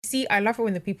See, I love it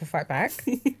when the people fight back.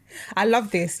 I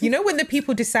love this. You know, when the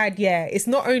people decide, yeah, it's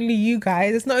not only you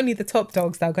guys, it's not only the top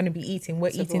dogs that are going to be eating, we're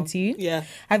eating too. Yeah.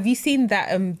 Have you seen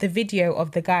that the video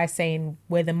of the guy saying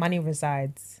where the money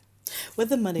resides? Where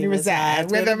the money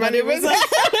resides. Where the money resides.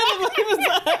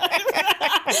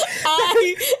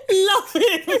 I love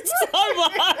him so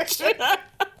much.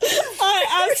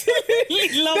 I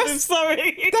absolutely love him.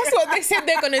 Sorry. That's what they said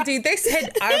they're going to do. They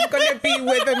said, I'm going to be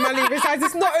where the money resides.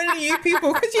 It's not only you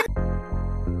people, because you...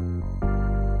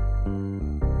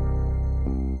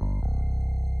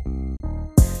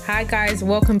 Hi guys,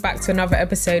 welcome back to another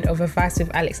episode of Advice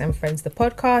with Alex and Friends, the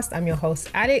podcast. I'm your host,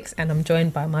 Alex, and I'm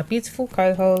joined by my beautiful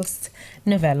co-host,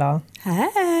 Novella.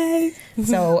 Hey.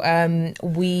 So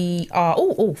we are...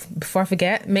 before I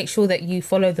forget, make sure that you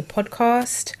follow the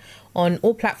podcast on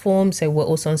all platforms. So we're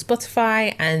also on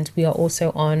Spotify and we are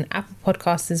also on Apple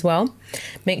Podcasts as well.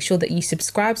 Make sure that you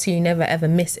subscribe so you never ever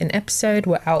miss an episode.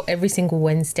 We're out every single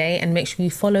Wednesday, and make sure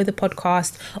you follow the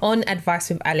podcast on Advice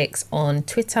with Alex on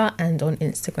Twitter and on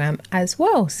Instagram as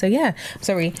well. So yeah,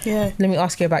 sorry. Yeah. Let me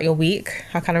ask you about your week.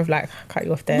 I kind of like cut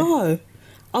you off there. No.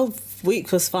 Our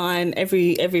week was fine.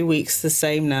 Every week's the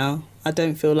same now. I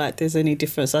don't feel like there's any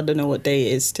difference. I don't know what day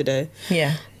it is today.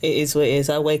 Yeah. It is what it is.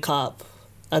 I wake up,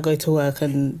 I go to work,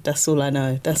 and that's all I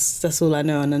know. That's all I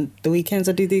know. And then the weekends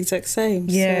I do the exact same.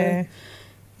 Yeah. So,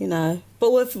 you know,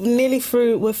 but we're nearly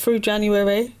through. We're through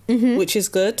January, which is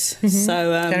good. So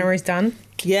January's done.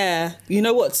 Yeah, you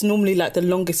know what's normally like the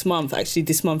longest month? Actually,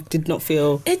 this month did not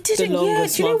feel. It didn't. The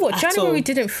longest Do you know what? month at January all.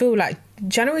 didn't feel like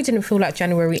January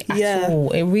at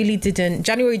all. It really didn't.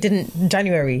 January.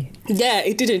 Yeah,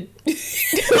 it didn't. Does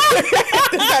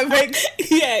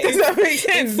that make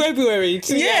sense? In February.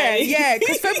 Yeah,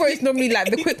 because February is normally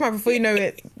like the quick month before you know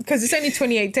it, because it's only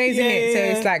 28 days, isn't it? So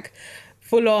it's like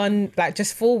full on, like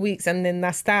just 4 weeks, and then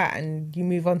that's that, and you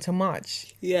move on to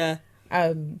March. Yeah.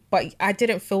 But I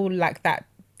didn't feel like that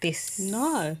this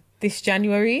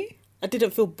January. I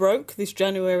didn't feel broke this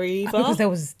January either. Because there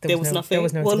was nothing. There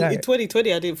was no well, to go. in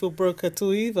 2020, I didn't feel broke at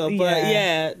all either. But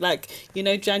yeah, like, you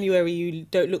know, January, you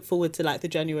don't look forward to like the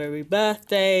January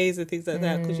birthdays and things like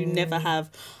that because you never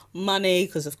have money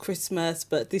because of Christmas.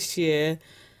 But this year,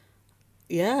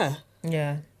 yeah.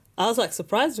 I was like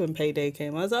surprised when payday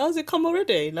came. I was like, oh, has it come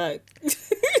already? Like,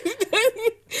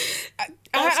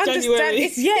 I understand. January.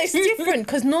 It's different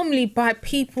because normally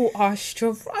people are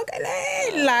struggling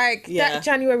like that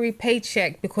January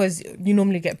paycheck, because you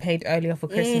normally get paid earlier for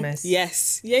Christmas.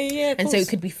 Yes. Yeah. And so it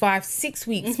could be 5-6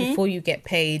 weeks before you get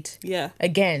paid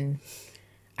again.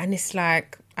 And it's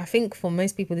like, I think for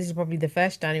most people, this is probably the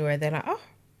first January. They're like, oh,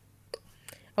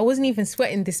 I wasn't even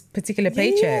sweating this particular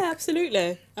paycheck. Yeah,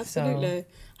 absolutely. So,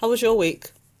 how was your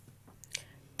week?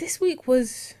 This week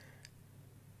was...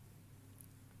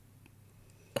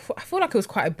 I feel like it was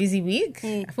quite a busy week.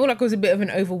 I feel like it was a bit of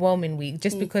an overwhelming week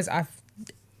just because I've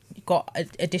got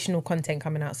additional content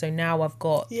coming out. So now I've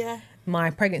got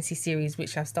my pregnancy series,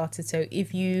 which I've started. So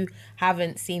if you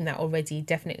haven't seen that already,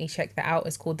 definitely check that out.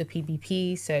 It's called the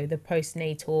PBP. So the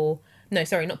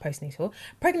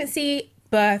pregnancy,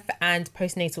 birth and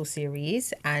postnatal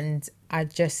series. And I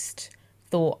just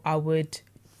thought I would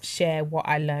share what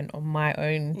I learned on my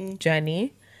own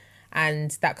journey.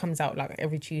 And that comes out like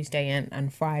every Tuesday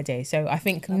and Friday. So I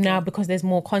think now, because there's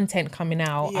more content coming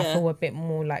out, I feel a bit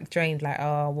more like drained, like,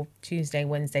 Tuesday,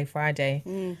 Wednesday,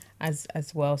 Friday as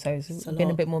well. So it's been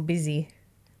a bit more busy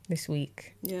this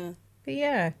week. Yeah. But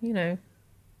yeah, you know,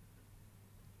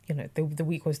 the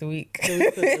week was the week.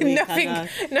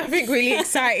 Nothing really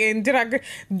exciting.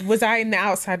 Was I in the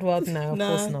outside world? No, of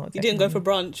course not. You didn't go for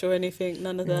brunch or anything?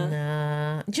 None of that?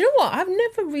 Nah. Do you know what? I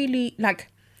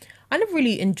never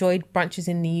really enjoyed brunches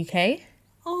in the UK.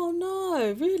 Oh,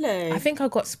 no, really? I think I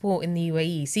got spoiled in the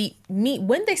UAE. See,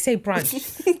 when they say brunch,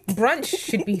 brunch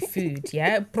should be food,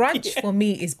 yeah? Brunch for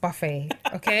me is buffet,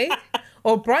 okay?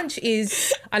 Or brunch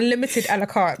is unlimited a la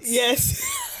carte. Yes.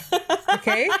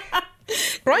 Okay?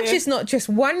 Brunch is not just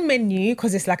one menu,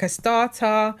 because it's like a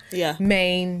starter,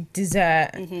 main, dessert,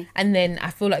 and then I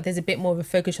feel like there's a bit more of a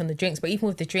focus on the drinks. But even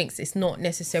with the drinks, it's not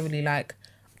necessarily like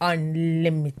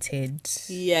unlimited.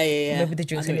 Yeah. Maybe the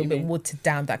drinks are a little bit watered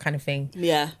down, that kind of thing.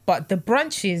 Yeah. But the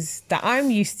brunches that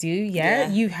I'm used to,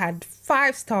 you had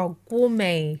 5-star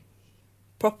gourmet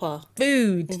proper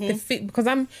food. The food, because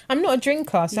I'm not a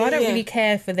drinker, so I don't really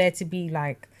care for there to be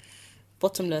like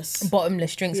bottomless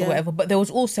drinks or whatever. But there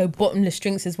was also bottomless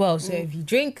drinks as well. So if you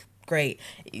drink, great.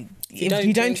 If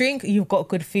you don't drink, you've got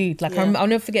good food. Like I'll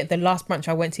never forget the last brunch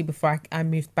I went to before I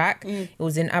moved back. It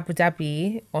was in Abu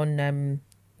Dhabi on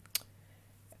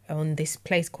this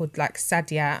place called like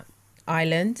Sadia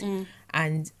Island,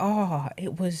 and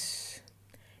it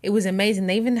it was amazing.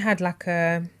 They even had like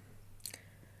I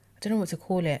don't know what to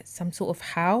call it, some sort of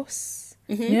house.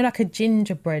 You know, like a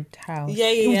gingerbread house. Yeah,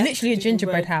 It was literally a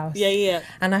gingerbread house. Yeah.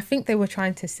 And I think they were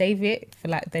trying to save it for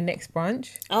like the next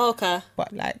brunch. Oh, okay.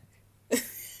 But like,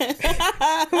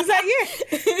 I was like,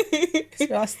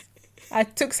 yeah. So I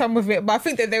took some of it, but I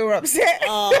think that they were upset.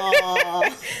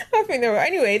 I think they were.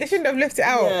 Anyway, they shouldn't have left it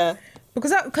out. Yeah.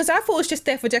 Because I thought it was just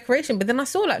there for decoration, but then I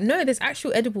saw like, no, there's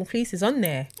actual edible pieces on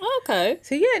there. Oh, okay.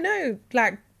 So yeah, no,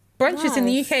 like brunches in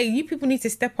the UK, you people need to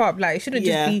step up. Like it shouldn't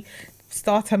just be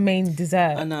starter, main,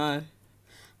 dessert. I know.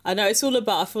 It's all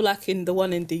about, I feel like in the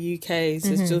one in the UK,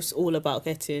 it's just all about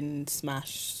getting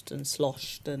smashed and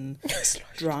sloshed and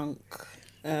drunk.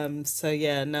 So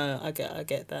yeah, no, I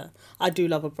get that. I do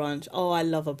love a brunch. Oh, I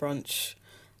love a brunch.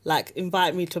 Like,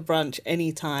 invite me to brunch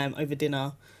anytime over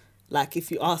dinner. Like,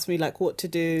 if you ask me like what to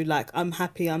do, like I'm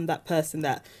happy. I'm that person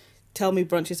that tell me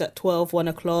brunch is at 12, 1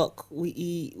 o'clock. We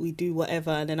eat, we do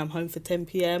whatever, and then I'm home for 10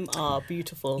 p.m.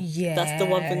 Beautiful. Yeah. That's the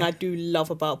one thing I do love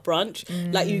about brunch.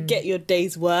 Like, you get your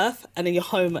day's worth and then you're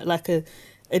home at like a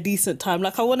decent time.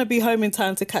 Like, I want to be home in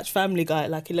time to catch Family Guy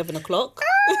at like 11 o'clock.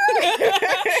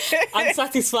 I'm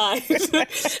satisfied.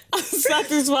 I'm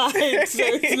satisfied. So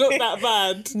it's not that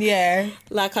bad. Yeah.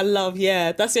 Like,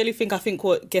 that's the only thing I think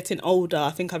what getting older,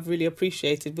 I think I've really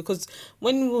appreciated, because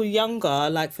when we were younger,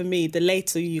 like for me, the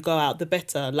later you go out, the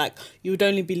better. Like, you would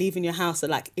only be leaving your house at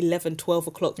like 11, 12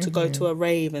 o'clock to go to a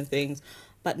rave and things.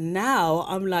 But now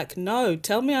I'm like, no,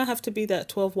 tell me I have to be there at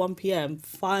 12, 1 p.m.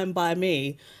 Fine by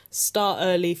me. Start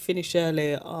early, finish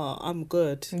early. Oh, I'm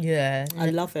good. Yeah. I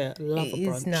love it. Love a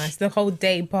brunch. It's nice. The whole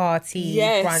day party,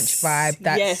 brunch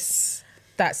vibe.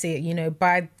 That's it. You know,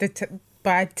 by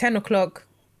 10 o'clock,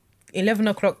 11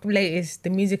 o'clock latest, the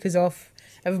music is off.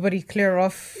 Everybody clear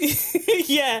off.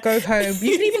 Yeah. Go home.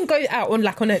 You can even go out on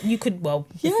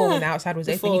before when the outside was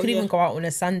open, you could even go out on a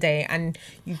Sunday and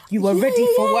you were ready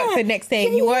for work the next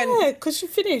day. You weren't. Yeah, because you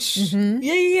finish.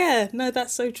 Yeah. No,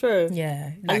 that's so true.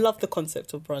 Yeah. I love the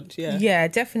concept of brunch. Yeah. Yeah,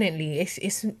 definitely.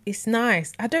 It's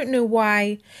nice. I don't know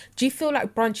why. Do you feel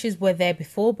like brunches were there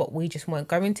before, but we just weren't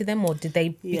going to them, or did they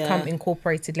become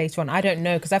incorporated later on? I don't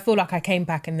know, because I feel like I came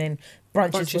back and then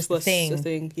brunches was the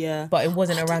thing. Yeah. But it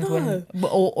wasn't around when,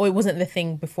 or it wasn't the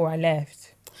thing before I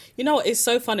left. You know what? It's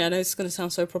so funny. I know it's going to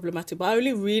sound so problematic, but I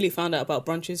only really found out about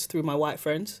brunches through my white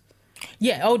friends.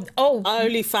 Yeah. Oh. I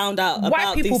only found out about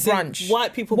white people these brunch.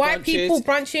 White people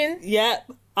brunching. Yeah.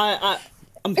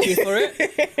 I'm here for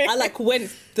it. I like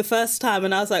went the first time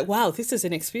and I was like, wow, this is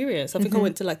an experience. I think I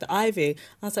went to like the Ivy.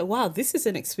 I was like, wow, this is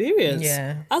an experience.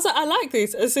 Yeah. I was like, I like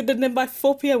this. I said, and then by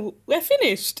 4 p.m. we're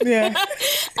finished. Yeah.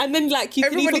 And then like you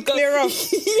everybody can clear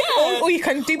off. Yeah. Or you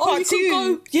can do part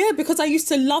two. Yeah, because I used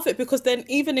to love it, because then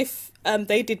even if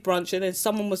they did brunch and then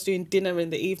someone was doing dinner in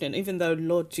the evening, even though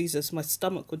Lord Jesus, my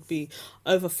stomach would be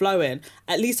overflowing,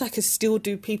 at least I could still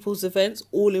do people's events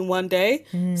all in one day.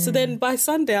 So then by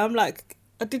Sunday I'm like,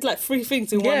 I did like 3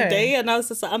 things in one day, and I was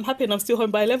just like, I'm happy and I'm still home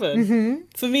by 11.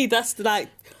 For me, that's like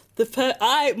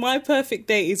my perfect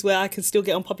day is where I can still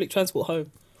get on public transport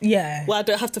home. Yeah. Well, I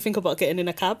don't have to think about getting in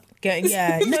a cab. No, it's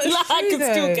like, true, I can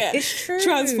still get it's true.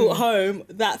 transport home.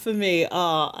 That for me,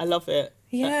 I love it.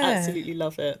 Yeah. I absolutely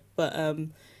love it. But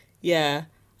yeah,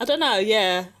 I don't know.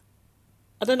 Yeah,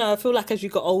 I don't know. I feel like as you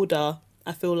got older,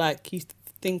 I feel like you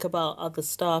think about other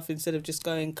stuff instead of just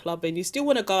going clubbing. You still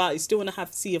want to go out, you still want to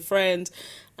see your friends,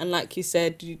 and like you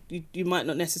said, you might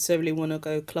not necessarily want to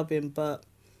go clubbing, but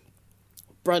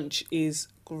brunch is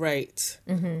great.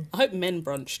 I hope men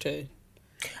brunch too.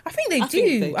 I think they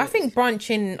do. I think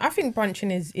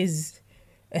brunching is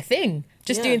a thing.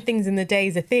 Just doing things in the day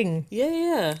is a thing.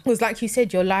 Yeah. Because like you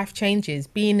said, your life changes.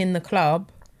 Being in the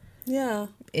club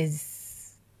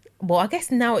is, well, I guess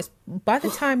now it's, by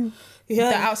the time the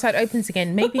outside opens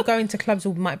again, maybe going to clubs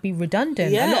might be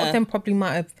redundant. A lot of them probably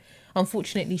might have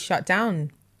unfortunately shut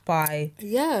down by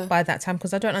that time,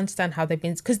 because I don't understand how they've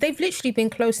been, because they've literally been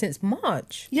closed since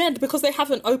March. Yeah, because they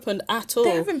haven't opened at all.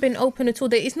 They haven't been open at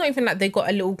all. It's not even like they got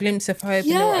a little glimpse of hope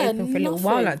and they were open for a little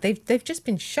while. Like they've just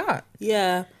been shut.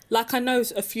 Yeah. Like I know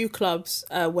a few clubs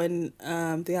when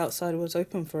the outside was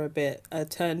open for a bit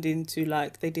turned into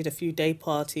like they did a few day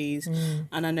parties,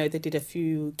 and I know they did a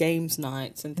few games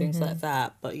nights and things like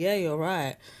that. But yeah, you're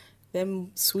right.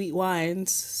 Them sweet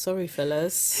wines, sorry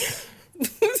fellas.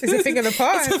 It's a thing of the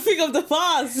past. It's a thing of the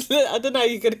past. I don't know.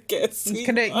 You're gonna get a sweet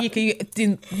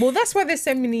wine. Well, that's why there's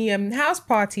so many house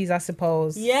parties, I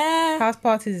suppose. Yeah, house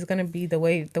parties is gonna be the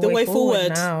way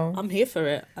forward now. I'm here for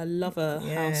it. I love a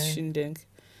house shindig,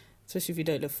 especially if you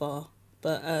don't live far.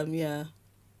 But yeah.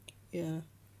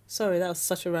 Sorry, that was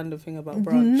such a random thing about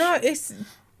brunch. No, it's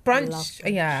brunch.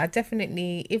 I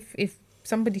definitely. If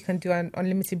somebody can do an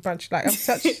unlimited brunch. Like I'm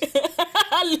such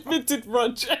unlimited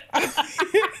brunch.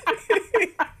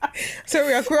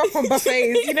 Sorry, I grew up on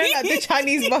buffets. You know, like the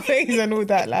Chinese buffets and all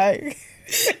that. Like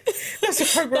that's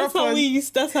what I grew up on.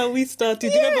 That's how we started.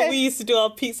 Yeah. Do you remember we used to do our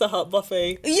Pizza Hut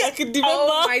buffet? Yeah. I can remember.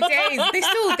 Oh my days.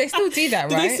 They still do that,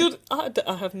 Do right? they still?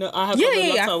 I have no. I have Yeah, not yeah,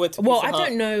 last yeah. time I went to Well, Pizza I Hut.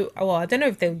 don't know. Well, I don't know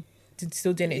if they're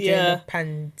still doing it during Yeah. the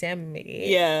pandemic.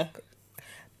 Yeah,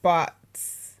 But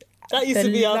that used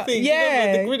to be our thing.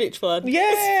 Yeah. Remember the Greenwich one?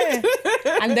 yeah.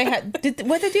 And they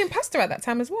were they doing pasta at that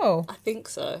time as well? I think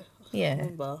so. I Yeah.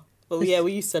 remember. But yeah,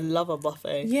 we used to love a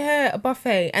buffet. Yeah, a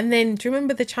buffet. And then do you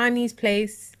remember the Chinese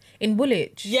place in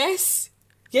Woolwich? Yes.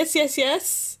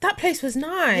 That place was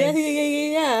nice.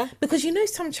 Yeah. Because you know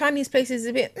some Chinese places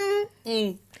a bit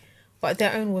but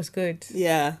their own was good.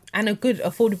 Yeah. And a good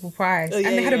affordable price. Oh, and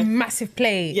yeah, they had a yeah. massive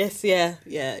plate. Yes, yeah.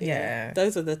 Yeah.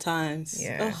 Those are the times.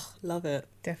 Yeah. Oh, love it.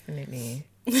 Definitely.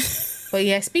 But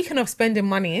yeah, speaking of spending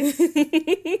money,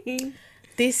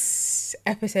 this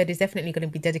episode is definitely going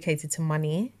to be dedicated to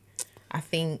money, I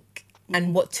think,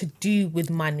 and what to do with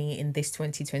money in this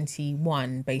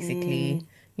 2021, basically.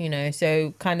 You know,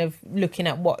 so kind of looking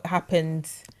at what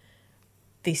happened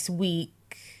this week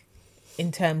in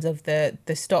terms of the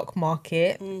stock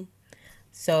market.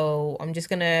 So I'm just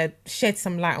going to shed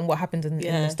some light on what happened in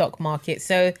the stock market.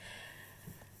 So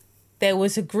there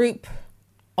was a group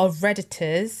of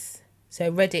Redditors. So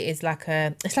Reddit is like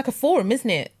a forum, isn't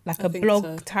it? Like a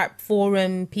blog type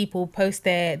forum. People post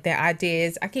their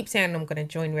ideas. I keep saying I'm going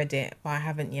to join Reddit, but I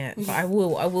haven't yet. But I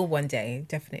will one day,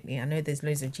 definitely. I know there's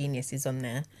loads of geniuses on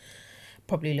there.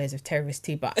 Probably loads of terrorists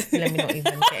too, but let me not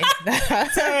even get into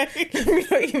that. Let me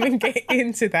not even get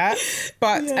into that.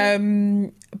 But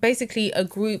basically a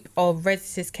group of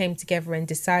Redditors came together and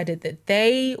decided that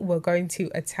they were going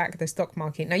to attack the stock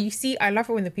market. Now, you see, I love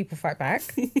it when the people fight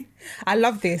back. I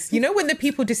love this. You know, when the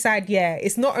people decide,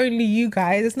 it's not only you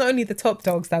guys, it's not only the top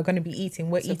dogs that are going to be eating,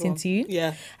 we're eating too.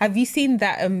 Yeah. Have you seen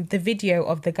that the video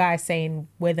of the guy saying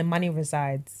where the money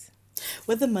resides?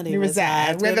 Where the money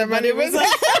resides. Where the money resides.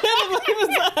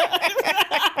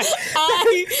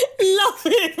 I love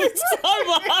him so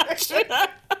much.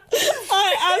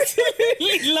 I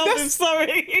absolutely love him.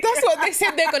 Sorry. That's what they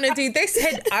said they're gonna do. They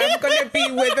said I'm gonna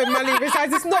be where the money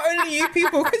resides. It's not only you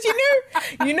people, because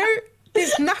you know,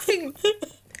 there's nothing.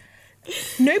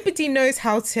 Nobody knows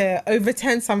how to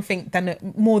overturn something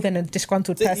more than a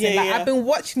disgruntled person. Yeah. I've been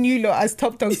watching you lot as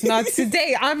top dogs. Now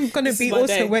today I'm gonna be also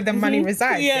day. where the money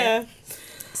resides. Yeah.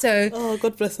 So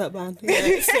God bless that man.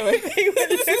 Yeah, sorry.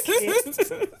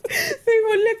 they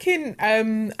were looking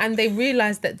and they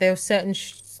realized that there are certain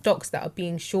stocks that are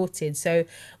being shorted. So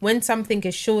when something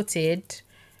is shorted,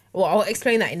 well, I'll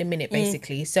explain that in a minute,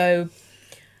 basically. So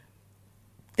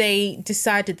they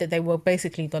decided that they were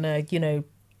basically gonna,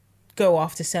 go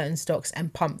after certain stocks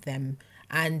and pump them.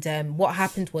 And what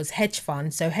happened was hedge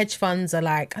funds. So hedge funds are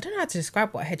like, I don't know how to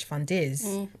describe what a hedge fund is.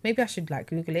 Maybe I should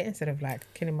Google it instead of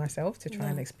killing myself to try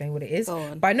and explain what it is.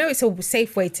 But I know it's a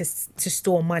safe way to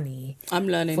store money. I'm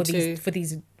learning for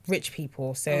these rich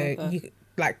people. So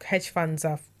hedge funds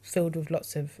are filled with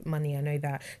lots of money. I know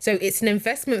that. So it's an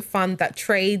investment fund that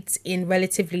trades in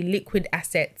relatively liquid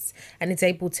assets and is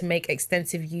able to make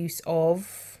extensive use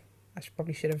of. I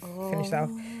should have finished that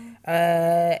off.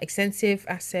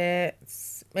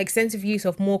 Extensive use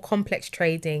of more complex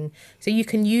trading. So you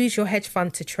can use your hedge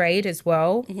fund to trade as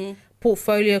well.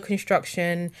 Portfolio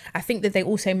construction. I think that they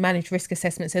also manage risk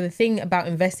assessment. So the thing about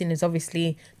investing is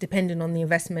obviously depending on the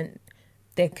investment,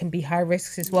 there can be high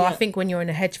risks as well. I think when you're in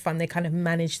a hedge fund, they kind of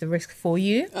manage the risk for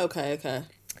you. Okay.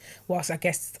 Whilst I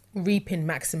guess reaping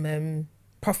maximum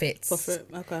profits.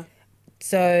 Okay.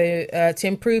 So to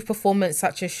improve performance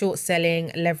such as short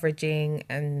selling, leveraging,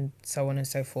 and so on and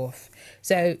so forth.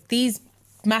 So these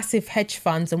massive hedge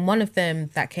funds, and one of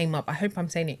them that came up, I hope I'm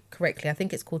saying it correctly, I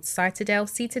think it's called Citadel.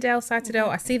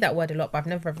 I see that word a lot, but I've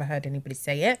never ever heard anybody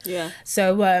say it. Yeah.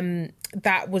 So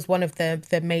that was one of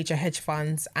the major hedge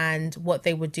funds, and what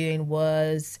they were doing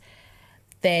was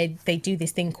they do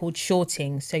this thing called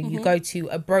shorting. So you go to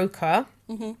a broker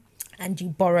and you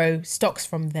borrow stocks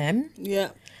from them. Yeah.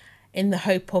 In the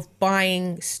hope of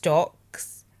buying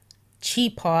stocks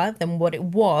cheaper than what it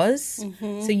was,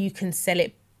 so you can sell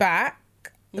it back.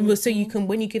 So you can,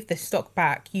 when you give the stock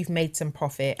back, you've made some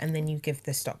profit, and then you give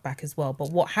the stock back as well.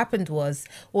 But what happened was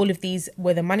all of these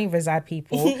where the money reside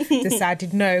people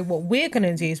decided, no, what we're going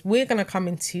to do is we're going to come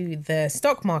into the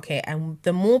stock market, and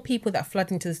the more people that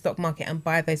flood into the stock market and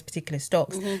buy those particular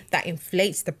stocks, that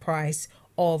inflates the price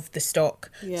of the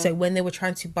stock. So when they were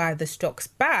trying to buy the stocks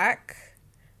back,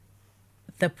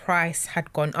 the price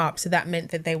had gone up. So that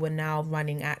meant that they were now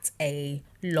running at a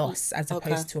loss as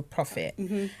opposed to a profit.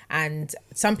 And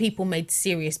some people made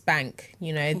serious bank.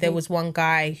 You know, there was one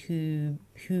guy who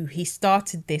he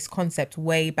started this concept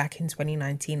way back in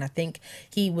 2019. I think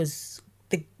he was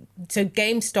so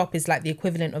GameStop is like the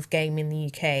equivalent of Game in the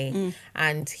UK.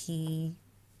 And he,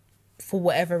 for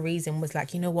whatever reason, was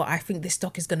like, you know what, I think this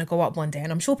stock is going to go up one day. And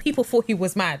I'm sure people thought he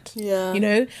was mad. Yeah. You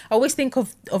know, I always think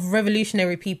of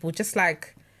revolutionary people, just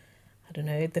like, I don't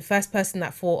know, the first person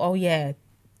that thought, oh yeah,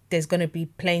 there's going to be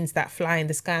planes that fly in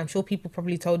the sky. I'm sure people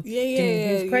probably told him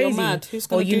he was crazy. You're mad. Who's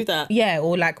going to do that? Yeah,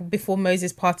 or like before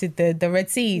Moses parted the Red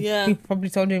Sea, people probably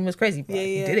told him he was crazy. But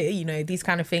he did it, you know, these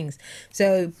kind of things.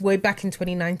 So way back in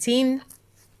 2019,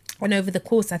 and over the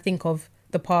course, I think, of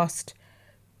the past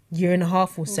year and a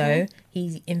half or so,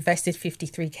 he invested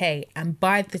 53k. And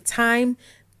by the time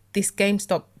this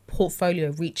GameStop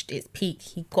portfolio reached its peak,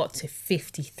 he got to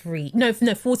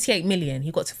 48 million.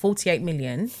 He got to 48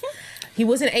 million. He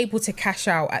wasn't able to cash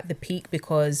out at the peak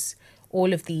because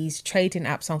all of these trading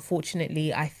apps,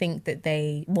 unfortunately, I think that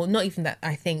they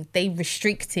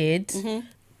restricted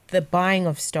the buying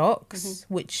of stocks,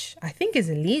 which I think is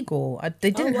illegal.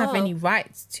 They didn't have any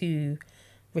rights to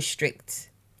restrict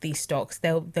these stocks.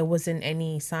 There wasn't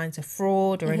any signs of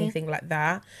fraud or anything like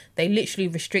that. They literally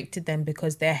restricted them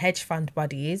because their hedge fund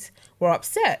buddies were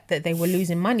upset that they were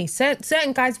losing money.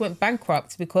 Certain guys went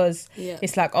bankrupt because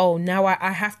it's like, oh, now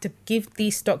I have to give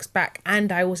these stocks back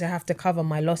and I also have to cover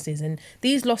my losses. And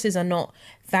these losses are not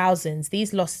thousands.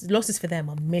 These losses for them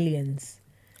are millions.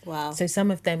 Wow. So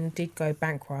some of them did go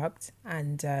bankrupt,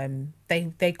 and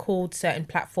they called certain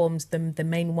platforms, the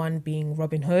main one being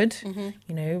Robinhood.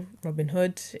 You know,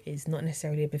 Robinhood is not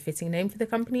necessarily a befitting name for the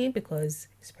company because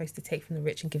it's supposed to take from the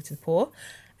rich and give to the poor,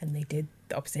 and they did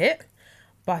the opposite.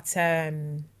 But so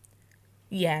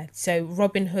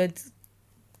Robinhood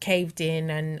caved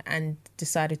in and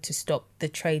decided to stop the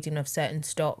trading of certain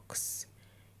stocks,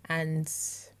 and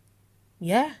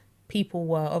people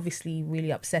were obviously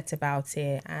really upset about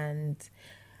it, and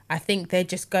I think they're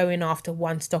just going after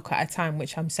one stock at a time,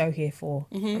 which I'm so here for.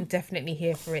 I'm definitely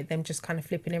here for it, them just kind of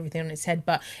flipping everything on its head.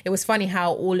 But it was funny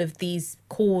how all of these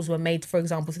calls were made, for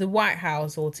example, to the White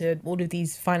House or to all of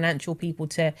these financial people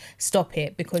to stop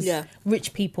it because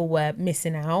rich people were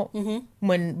missing out.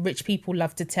 When rich people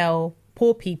love to tell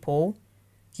poor people,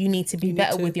 you need to be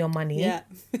better with your money.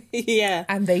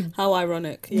 And how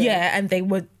ironic. And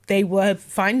they were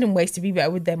finding ways to be better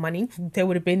with their money. They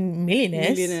would have been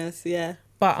millionaires.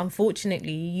 But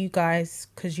unfortunately, you guys,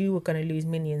 because you were going to lose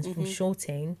millions from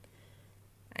shorting,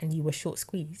 and you were short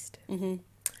squeezed, you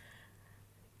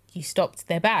stopped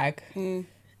their bag.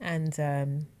 And I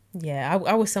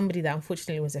was somebody that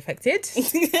unfortunately was affected.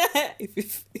 I'm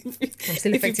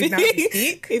still affected now as we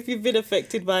speak. If you've been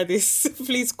affected by this,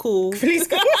 please call.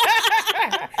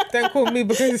 Don't call me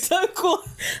because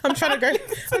I'm trying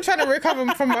to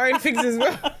recover from my own things as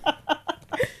well.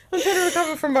 I'm trying to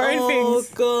recover from my own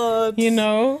things. Oh God. You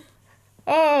know?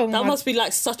 That must be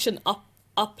like such an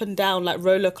up and down, like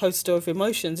roller coaster of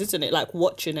emotions, isn't it? Like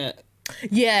watching it.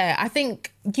 Yeah, I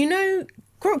think, you know,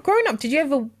 growing up, did you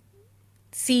ever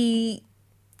see,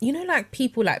 you know, like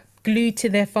people like glued to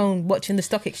their phone watching the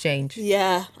stock exchange?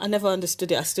 Yeah, I never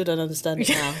understood it. I still don't understand it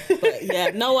now. But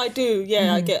yeah, no, I do.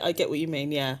 Yeah, I get what you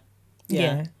mean. Yeah.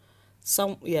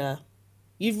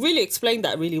 You've really explained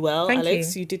that really well, Thank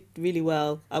Alex. you. You did really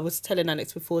well. I was telling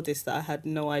Alex before this that I had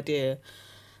no idea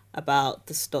about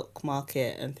the stock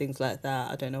market and things like that.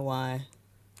 I don't know why.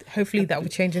 Hopefully that will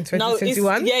change in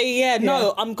 2021.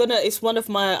 No, it's one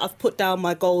of I've put down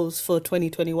my goals for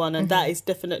 2021, and that is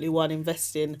definitely one,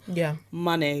 investing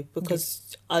money,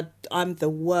 because I'm the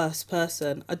worst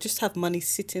person. I just have money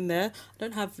sitting there. I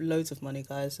don't have loads of money,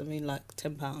 guys. I mean, like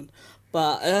 £10.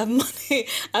 But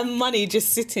money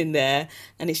just sitting there,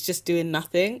 and it's just doing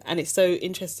nothing. And it's so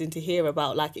interesting to hear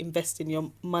about like investing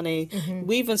your money. You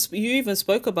even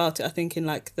spoke about it, I think, in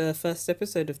like the first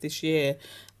episode of this year.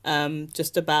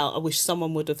 Just about, I wish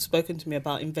someone would have spoken to me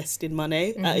about investing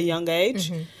money at a young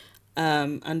age.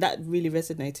 And that really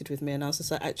resonated with me. And I was just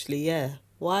like, actually,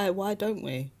 why don't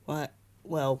we? Why?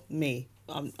 Well, me.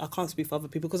 I can't speak for other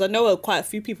people because I know quite a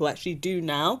few people actually do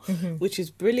now, which is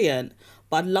brilliant.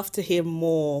 But I'd love to hear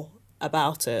more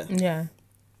about it. Yeah.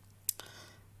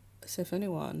 So if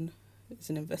anyone is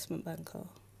an investment banker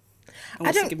and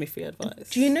wants to give me free advice.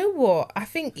 Do you know what? I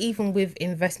think even with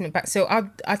investment back, so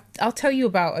I'll tell you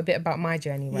a bit about my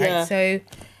journey, right? Yeah. So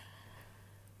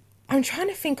I'm trying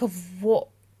to think of what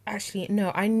actually.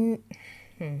 No,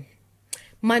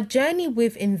 my journey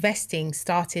with investing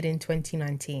started in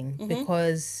 2019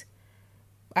 because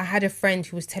I had a friend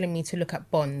who was telling me to look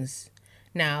at bonds.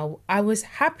 Now, I was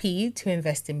happy to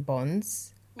invest in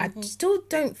bonds. I still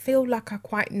don't feel like I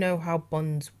quite know how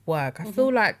bonds work. I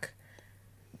feel like,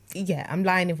 yeah, I'm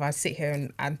lying if I sit here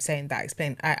and I'm saying that.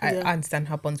 I understand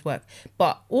how bonds work.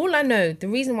 But all I know, the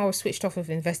reason why I was switched off of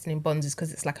investing in bonds is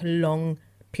because it's like a long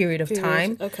period of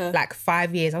time. Okay. Like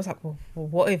 5 years. I was like, well,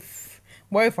 what if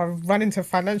I run into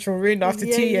financial ruin after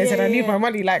 2 years and I need my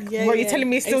money? Like, what, you're telling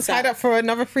me it's still tied up for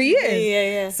another 3 years?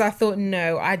 Yeah. So I thought,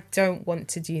 no, I don't want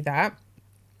to do that.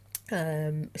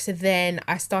 So then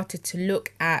I started to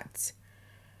look at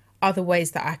other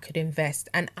ways that I could invest.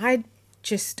 And I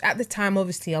just, at the time,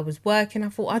 obviously I was working. I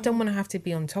thought, I don't want to have to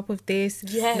be on top of this.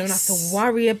 Yes. I don't have to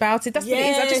worry about it. That's what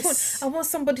it is. I want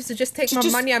somebody to just take my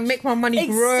money and make my money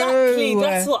grow. Exactly.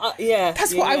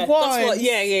 That's what I want.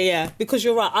 Yeah. Because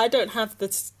you're right. I don't have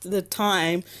the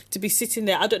time to be sitting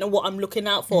there. I don't know what I'm looking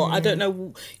out for. I don't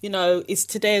know, is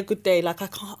today a good day? Like,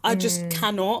 I just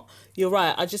cannot. You're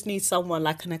right. I just need someone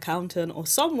like an accountant or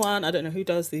someone, I don't know who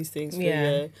does these things for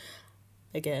you.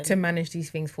 Again, to manage these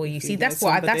things for you. See, that was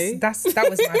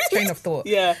my train of thought.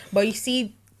 Yeah. But you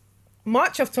see,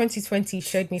 March of 2020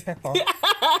 showed me pepper.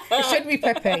 It showed me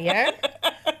pepper, yeah?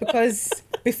 Because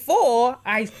before,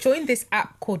 I joined this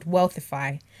app called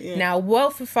Wealthify. Yeah. Now,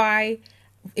 Wealthify,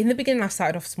 in the beginning, I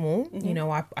started off small.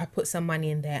 I put some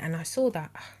money in there and I saw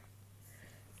that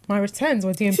my returns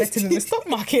were doing better than the stock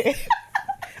market.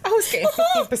 I was getting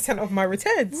 15% of my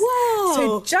returns. Wow.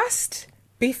 So just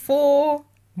before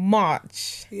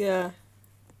March,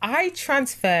 I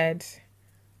transferred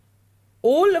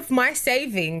all of my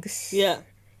savings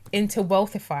into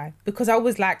Wealthify because I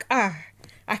was like, I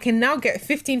can now get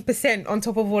 15% on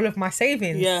top of all of my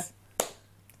savings. Yeah.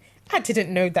 I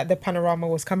didn't know that the panorama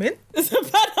was coming.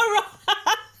 The panorama.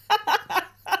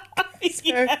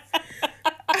 So,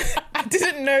 I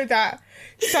didn't know that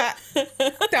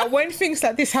when things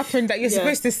like this happen, that you're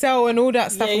supposed to sell and all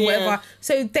that stuff and whatever.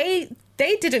 So they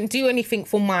didn't do anything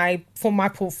for my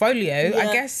portfolio. Yeah.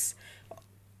 I guess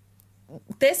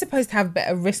they're supposed to have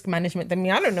better risk management than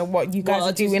me. I don't know what you guys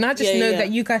are doing. I just know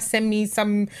that you guys send me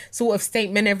some sort of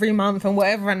statement every month and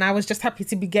whatever, and I was just happy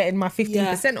to be getting my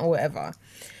 15% or whatever.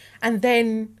 And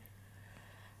then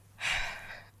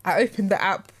I opened the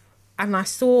app and I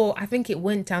saw, I think it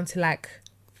went down to like,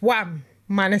 wham,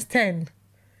 -10,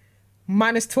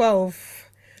 -12,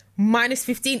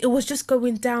 -15. It was just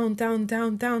going down.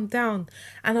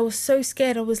 And I was so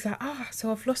scared. I was like,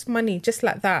 so I've lost money just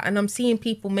like that. And I'm seeing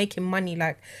people making money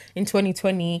like in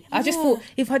 2020. I just thought,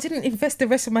 if I didn't invest the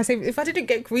rest of my savings, if I didn't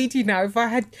get greedy now, if I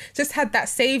had just had that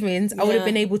savings, I would have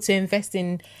been able to invest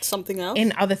in something else,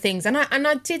 in other things. And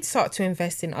I did start to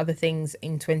invest in other things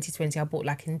in 2020. I bought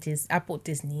I bought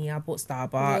Disney, I bought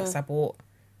Starbucks, I bought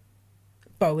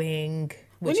Boeing.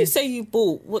 When you say you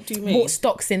bought, what do you mean? Bought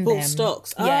stocks in them. Bought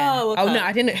stocks. Yeah. Oh, okay. Oh no,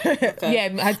 I didn't. Okay. Yeah,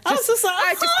 I just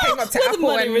came up to where Apple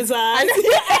the money resides.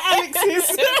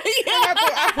 Alex's. I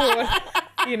bought Apple.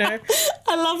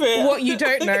 I love it. What you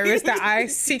don't know is that I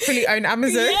secretly own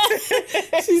Amazon.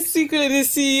 Yeah. She's secretly the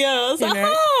CEO. I was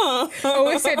I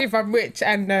always said if I'm rich,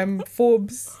 and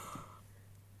Forbes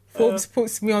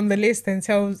puts me on the list and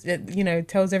tells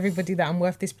everybody that I'm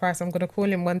worth this price. I'm gonna call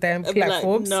him one day and be like,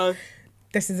 Forbes, no.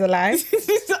 This is a lie.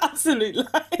 It's an absolute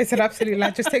lie. It's an absolute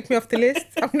lie. Just take me off the list.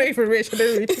 I'm not even rich. I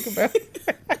don't really think about it.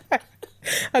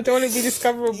 I don't want to be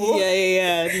discoverable.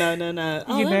 Yeah. No.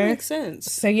 Oh, that makes sense.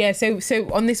 So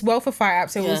on this Wealthify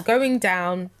app, it was going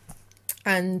down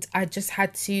and I just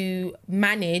had to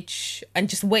manage and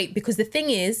just wait, because the thing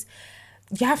is,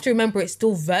 you have to remember it's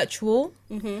still virtual.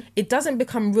 Mm-hmm. It doesn't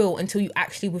become real until you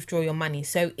actually withdraw your money.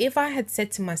 So if I had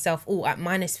said to myself, at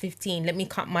 -15, let me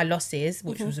cut my losses,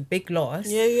 which was a big loss,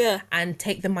 and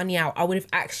take the money out, I would have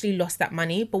actually lost that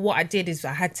money. But what I did is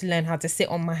I had to learn how to sit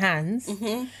on my hands,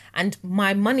 and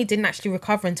my money didn't actually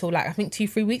recover until I think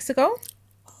 2-3 weeks ago.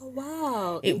 Oh,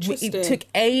 wow. It took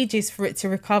ages for it to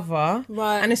recover.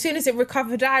 Right. And as soon as it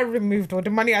recovered, I removed all the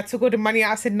money. I took all the money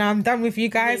out. I said, no, I'm done with you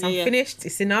guys. I'm finished.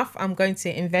 It's enough. I'm going to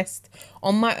invest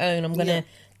on my own. I'm going to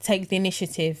take the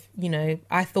initiative.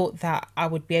 I thought that I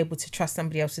would be able to trust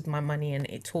somebody else with my money, and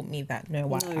it taught me that,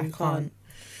 I can't.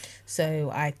 So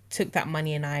I took that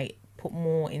money and I put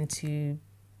more into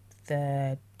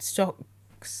the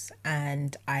stocks,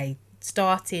 and I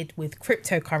started with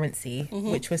cryptocurrency,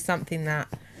 which was something that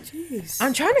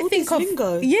I'm trying to think of.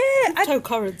 Lingo. Yeah,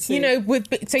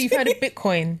 cryptocurrency. So you've heard of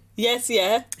Bitcoin? Yes,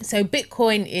 yeah. So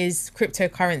Bitcoin is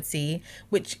cryptocurrency,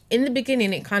 which in the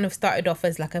beginning it kind of started off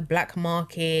as like a black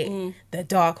market, the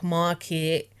dark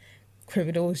market.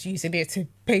 Criminals using it to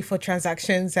pay for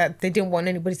transactions that they didn't want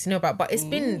anybody to know about. But it's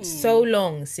been so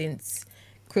long since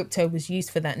crypto was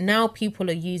used for that. Now people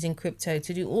are using crypto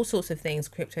to do all sorts of things.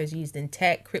 Crypto is used in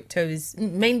tech. Crypto is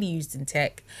mainly used in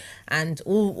tech, and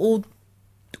all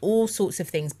sorts of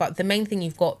things. But the main thing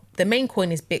the main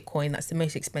coin is Bitcoin. That's the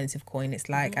most expensive coin. It's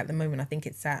like at the moment I think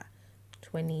it's at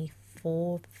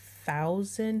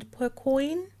 24,000 per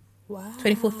coin. Wow.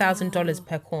 $24,000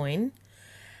 per coin.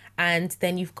 And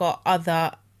then you've got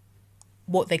other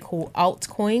what they call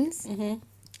altcoins.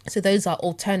 So those are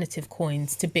alternative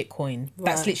coins to Bitcoin.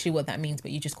 That's literally what that means, but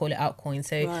you just call it altcoin.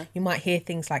 So you might hear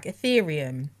things like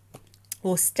Ethereum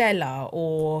or Stellar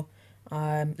or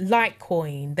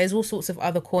Litecoin. There's all sorts of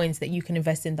other coins that you can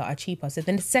invest in that are cheaper. So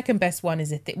then the second best one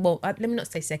is let me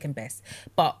not say second best,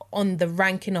 but on the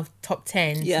ranking of top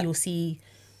 10, you'll see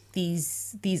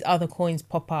these other coins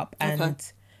pop up,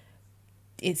 and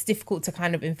it's difficult to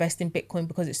kind of invest in Bitcoin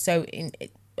because it's so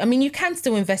you can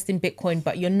still invest in Bitcoin,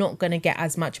 but you're not going to get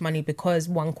as much money because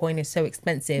one coin is so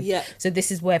expensive. Yeah. So this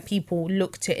is where people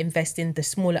look to invest in the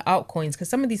smaller altcoins, because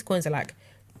some of these coins are like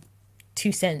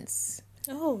 2 cents.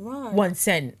 Oh, right. 1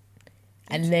 cent.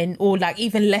 And then, or like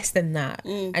even less than that.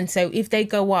 And so if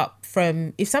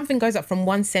something goes up from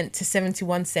 1 cent to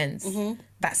 71 cents,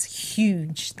 that's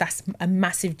huge. That's a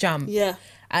massive jump. Yeah.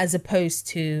 As opposed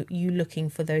to you looking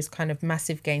for those kind of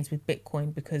massive gains with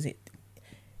Bitcoin, because it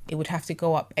would have to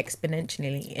go up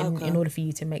exponentially in order for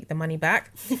you to make the money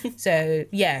back. So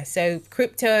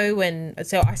crypto,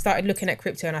 so I started looking at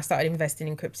crypto and I started investing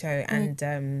in crypto,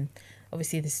 and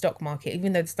obviously the stock market,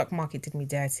 even though the stock market did me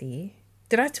dirty.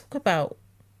 Did I talk about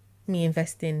me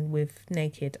investing with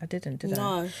Naked? I didn't, did I?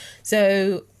 No.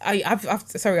 So I've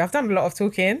done a lot of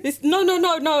talking.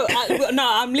 No.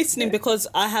 I'm listening because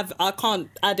I can't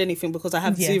add anything because I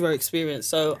have zero experience.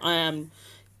 So I am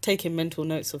taking mental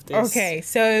notes of this. Okay,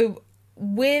 so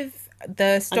with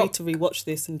the stock, I need to rewatch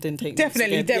this and then take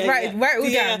definitely notes again. write it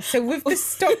all down. So with the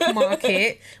stock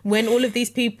market, when all of these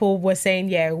people were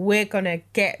saying, we're gonna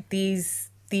get these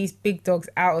big dogs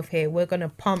out of here, we're gonna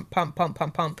pump.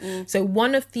 So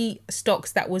one of the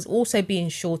stocks that was also being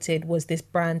shorted was this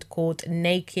brand called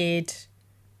Naked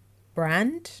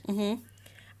Brand.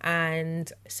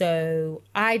 And so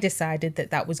I decided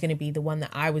that was going to be the one that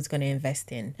I was going to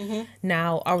invest in.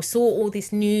 Now, I saw all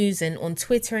this news and on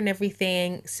Twitter and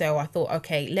everything, so I thought,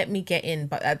 okay, let me get in.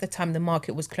 But at the time, the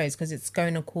market was closed because it's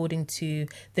going according to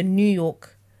the New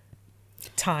York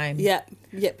time. Yep.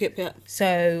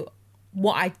 So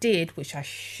what I did, which I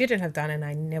shouldn't have done and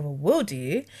I never will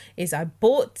do, is I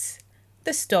bought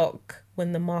the stock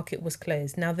when the market was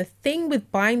closed. Now, the thing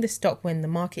with buying the stock when the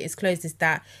market is closed is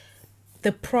that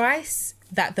the price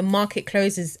that the market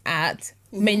closes at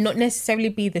may not necessarily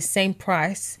be the same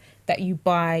price that you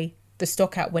buy the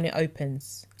stock at when it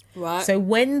opens. Right. So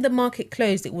when the market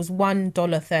closed, it was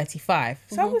 $1.35.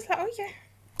 So I was like, oh yeah,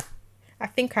 I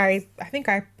think I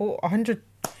bought 100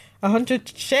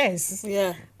 shares.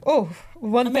 Yeah. Oh,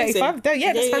 135.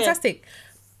 Yeah, that's fantastic.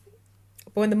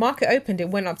 But when the market opened, it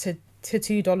went up to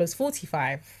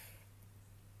 $2.45.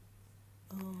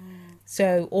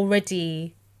 So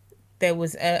already there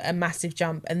was a massive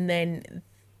jump, and then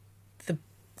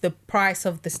the price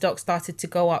of the stock started to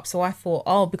go up. So I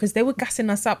thought, because they were gassing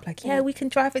us up, like, we can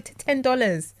drive it to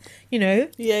 $10. You know?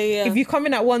 Yeah. If you come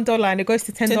in at $1 and it goes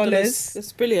to $10,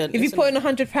 that's brilliant. If you put in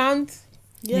 £100,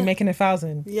 you're making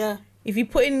 1,000. Yeah. If you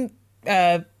put in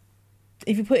what,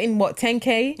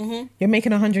 10K, you're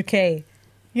making 100K.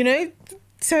 You know?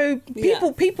 So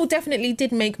people definitely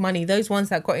did make money. Those ones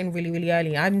that got in really, really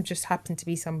early. I just happened to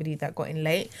be somebody that got in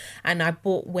late, and I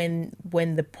bought when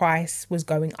the price was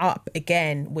going up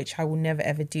again, which I will never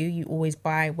ever do. You always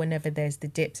buy whenever there's the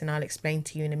dips, and I'll explain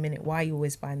to you in a minute why you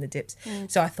always buy in the dips.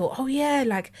 So I thought,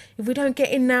 like if we don't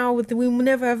get in now, we will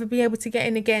never ever be able to get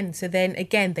in again. So then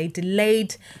again, they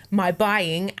delayed my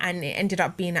buying, and it ended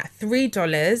up being at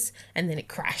 $3, and then it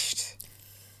crashed.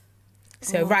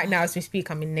 So right now, as we speak,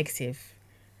 I'm in negative.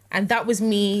 And that was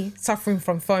me suffering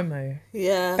from FOMO.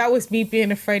 Yeah. That was me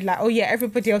being afraid, like,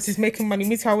 everybody else is making money.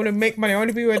 Me too, I want to make money. I want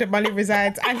to be where the money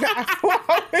resides. And I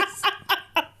thought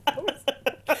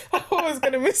I was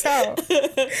going to miss out.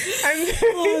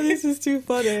 This is too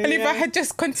funny. And if I had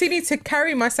just continued to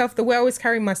carry myself the way I was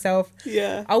carrying myself,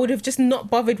 I would have just not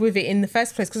bothered with it in the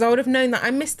first place, because I would have known that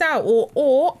I missed out,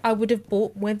 or I would have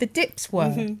bought where the dips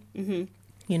were.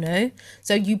 You know,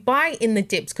 so you buy in the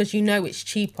dips because you know it's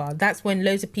cheaper. That's when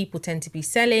loads of people tend to be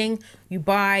selling. You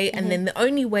buy, and then the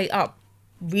only way up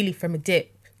really from a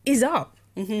dip is up.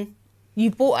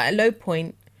 You bought at a low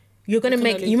point, you're gonna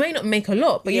you may not make a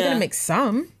lot, but you're gonna make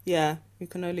some. You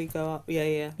can only go up.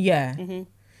 Yeah.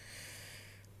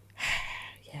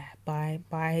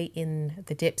 buy in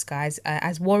the dips, guys.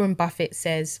 As Warren Buffett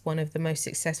says, one of the most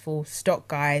successful stock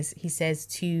guys, he says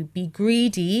to be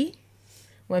greedy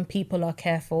when people are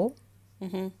careful,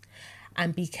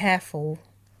 and be careful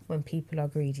when people are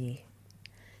greedy.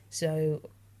 So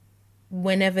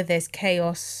whenever there's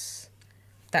chaos,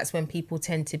 that's when people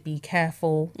tend to be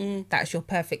careful. That's your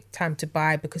perfect time to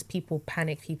buy, because people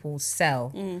panic, people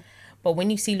sell. But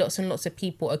when you see lots and lots of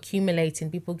people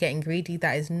accumulating, people getting greedy,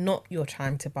 that is not your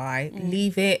time to buy.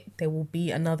 Leave it. There will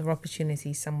be another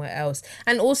opportunity somewhere else.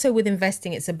 And also with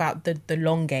investing, it's about the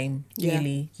long game,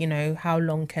 really. You know, how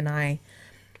long can I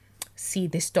see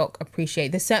this stock appreciate?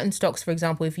 There's certain stocks, for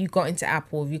example, if you got into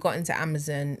Apple, if you got into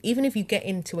Amazon, even if you get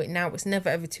into it now, it's never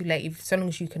ever too late, so long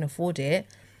as you can afford it.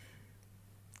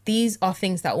 These are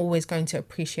things that are always going to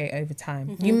appreciate over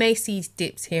time. You may see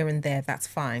dips here and there, that's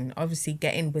fine. Obviously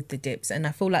get in with the dips, and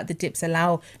I feel like the dips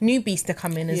allow newbies to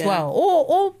come in as well,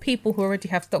 or people who already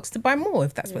have stocks to buy more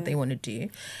if that's what they want to do.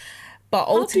 But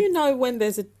how do you know when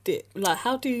there's a dip? Like,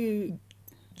 how do you...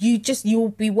 You'll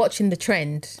be watching the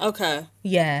trend. Okay.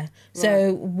 Yeah.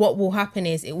 So what will happen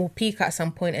is it will peak at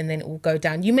some point and then it will go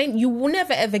down. You will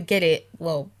never ever get it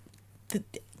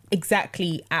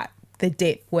exactly at the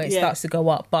dip where it starts to go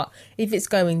up, but if it's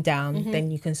going down,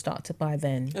 then you can start to buy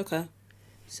then. Okay.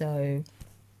 So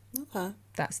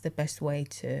that's the best way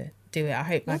to do it. I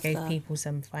hope I gave people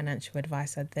some financial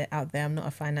advice out there. I'm not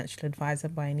a financial advisor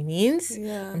by any means.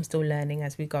 I'm still learning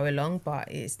as we go along,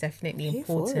 but it's definitely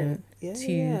important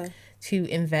to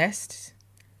invest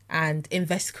and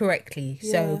invest correctly.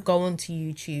 So go onto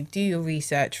YouTube, do your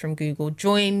research from Google,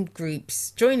 join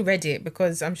groups, join Reddit,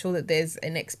 because I'm sure that there's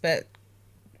an expert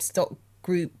stock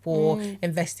group or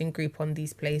investing group on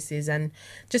these places, and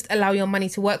just allow your money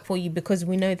to work for you, because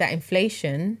we know that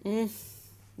inflation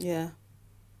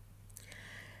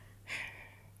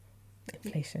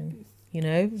you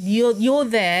know, you're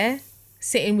there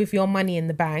sitting with your money in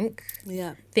the bank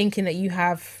thinking that you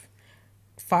have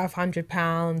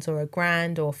 £500 or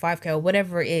 £1,000 or 5k or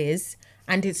whatever it is,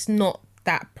 and it's not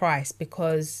that price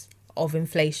because of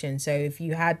inflation. So if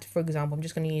you had, for example, I'm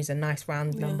just going to use a nice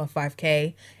round number,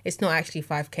 5k, it's not actually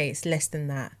 5k, it's less than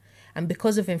that. And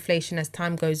because of inflation, as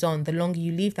time goes on, the longer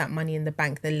you leave that money in the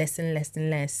bank, the less and less and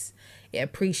less it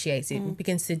appreciates. It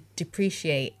begins to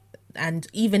depreciate. And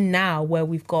even now, where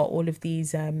we've got all of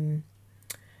these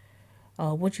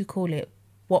what do you call it,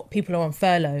 what people are on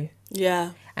furlough,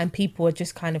 and people are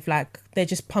just kind of like, they're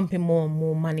just pumping more and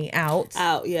more money out,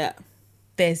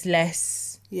 there's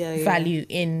less value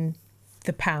in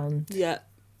the pound.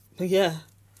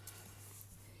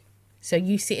 So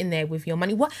you sitting there with your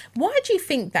money. Why do you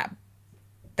think that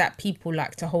people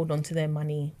like to hold on to their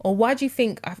money? Or why do you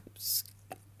think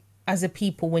as a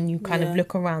people, when you kind of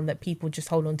look around, that people just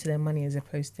hold on to their money as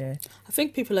opposed to... I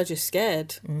think people are just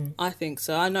scared. I think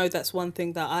so. I know that's one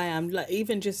thing that I am. Like,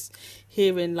 even just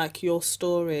hearing like your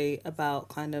story about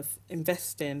kind of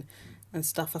investing and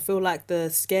stuff, I feel like the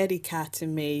scaredy cat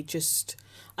in me just...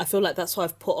 I feel like that's why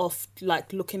I've put off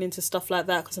like looking into stuff like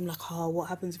that, because I'm like, oh, what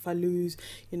happens if I lose?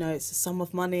 You know, it's a sum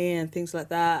of money and things like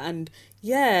that. And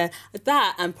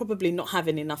that, and probably not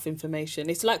having enough information.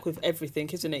 It's like with everything,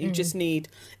 isn't it? You just need...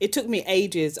 It took me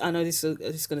ages. I know this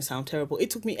is going to sound terrible. It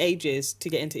took me ages to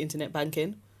get into internet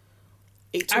banking.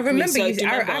 I remember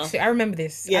I remember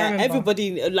this. Yeah,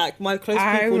 everybody, like my close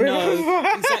people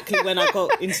know exactly when I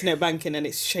got internet banking, and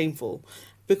it's shameful.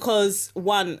 Because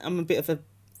one, I'm a bit of a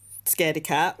scaredy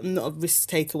cat. I'm not a risk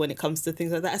taker when it comes to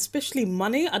things like that, especially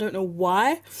money. I don't know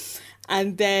why.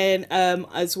 And then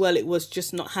as well, it was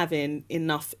just not having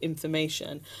enough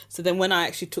information. So then when I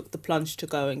actually took the plunge to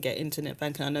go and get internet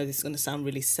banking, I know this is going to sound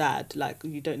really sad, like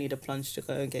you don't need a plunge to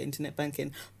go and get internet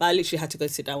banking, but I literally had to go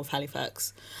sit down with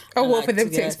Halifax. For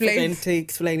them to explain? For them to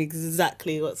explain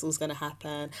exactly what's going to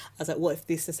happen. I was like, what if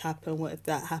this has happened? What if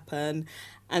that happened?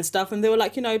 And stuff. And they were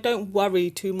like, don't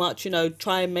worry too much,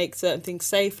 try and make certain things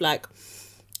safe, like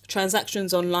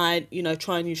transactions online,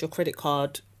 try and use your credit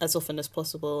card as often as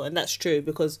possible. And that's true,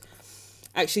 because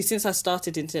actually since I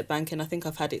started internet banking, I think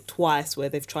I've had it twice where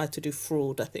they've tried to do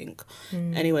fraud, I think,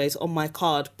 anyways, on my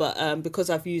card. But because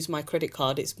I've used my credit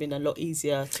card, it's been a lot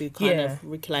easier to kind of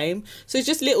reclaim. So it's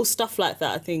just little stuff like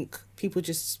that. I think people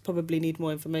just probably need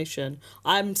more information.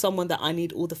 I'm someone that I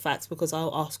need all the facts, because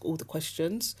I'll ask all the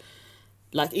questions.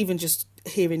 Like, even just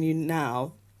hearing you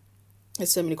now,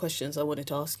 there's so many questions I wanted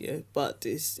to ask you, but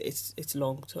it's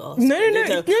long to ask.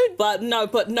 But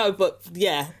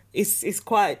yeah, it's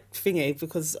quite thingy,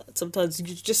 because sometimes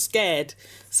you're just scared.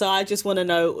 So I just want to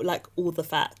know like all the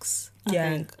facts.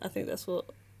 I think that's what.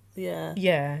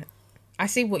 Yeah. I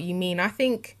see what you mean. I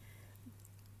think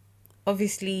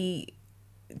obviously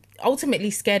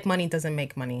ultimately scared money doesn't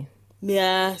make money.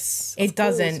 Yes. It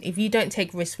doesn't. If you don't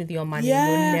take risks with your money, you're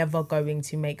never going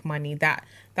to make money. That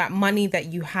money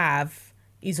that you have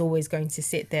is always going to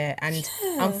sit there. And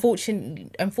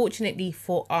unfortunately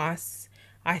for us,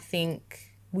 I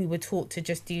think we were taught to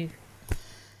just do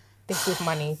this with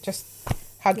money. Just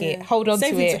hug it, hold on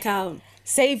Savings to it. Account.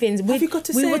 Savings. Have you got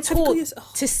to we save? were taught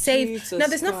to save. Jesus Now,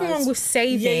 there's nothing wrong with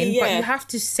saving, but you have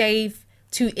to save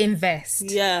to invest.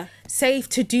 Yeah. Save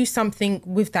to do something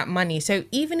with that money. So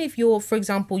even if you're, for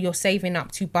example, you're saving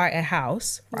up to buy a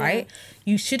house, right?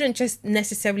 You shouldn't just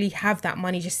necessarily have that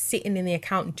money just sitting in the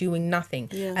account doing nothing.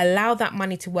 Allow that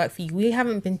money to work for you. We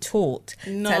haven't been taught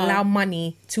to allow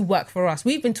money to work for us.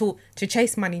 We've been taught to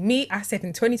chase money. I said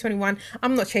in 2021,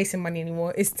 I'm not chasing money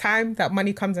anymore. It's time that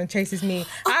money comes and chases me.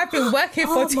 I've been working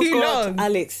for too long.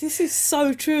 Alex, this is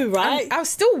so true, right? I'll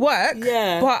still work.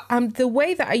 But the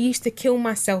way that I used to kill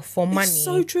myself for money. It's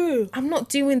so true. I'm not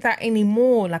doing that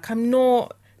anymore. Like, I'm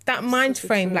not that mind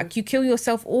frame. True. Like, you kill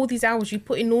yourself all these hours, you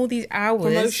put in all these hours,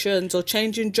 promotions or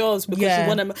changing jobs because you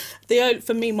want to.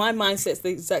 For me, my mindset's the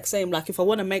exact same. Like, if I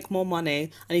want to make more money,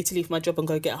 I need to leave my job and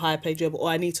go get a higher paid job, or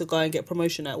I need to go and get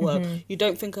promotion at work. You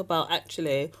don't think about,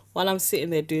 actually, while I'm sitting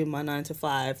there doing my 9 to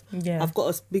 5, I've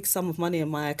got a big sum of money in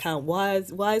my account. Why is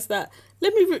that?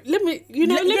 Let me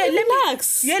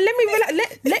relax.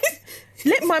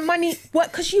 Let my money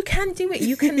work, because you can do it.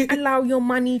 You can allow your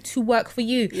money to work for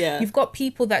you. You've got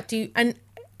people that do, and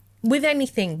with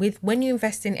anything, when you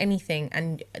invest in anything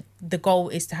and the goal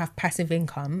is to have passive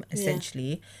income,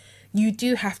 essentially, you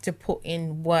do have to put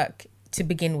in work to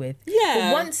begin with.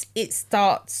 But once it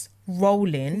starts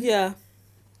rolling,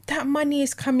 that money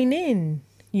is coming in.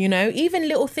 You know, even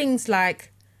little things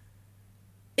like,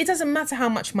 it doesn't matter how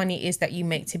much money it is that you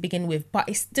make to begin with, but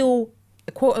it's still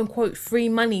quote unquote free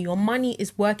money. Your money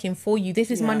is working for you.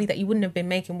 This is money that you wouldn't have been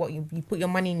making. You put your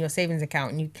money in your savings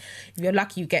account, and if you're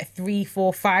lucky, you get 3,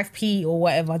 4, 5p or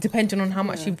whatever, depending on how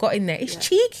much you've got in there. It's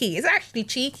cheeky. It's actually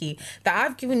cheeky that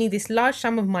I've given you this large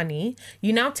sum of money.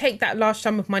 You now take that large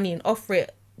sum of money and offer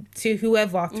it to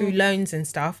whoever through loans and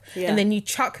stuff, and then you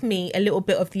chuck me a little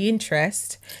bit of the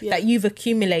interest that you've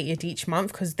accumulated each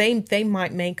month, because they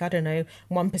might make, I don't know,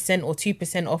 1% or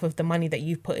 2% off of the money that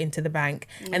you've put into the bank,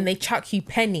 and they chuck you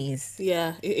pennies.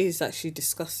 It is actually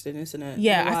disgusting, isn't it?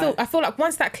 I feel like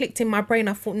once that clicked in my brain,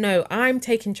 I thought, no, I'm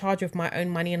taking charge of my own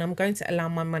money, and I'm going to allow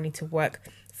my money to work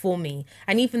for me.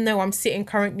 And even though I'm sitting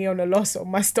currently on a loss on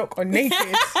my stock on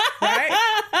Naked, right?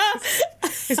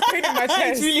 It's pain in my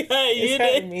chest. It's really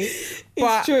hurting me.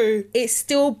 But it's true. It's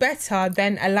still better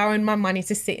than allowing my money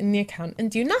to sit in the account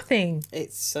and do nothing.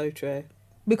 It's so true.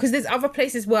 Because there's other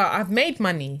places where I've made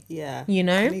money. You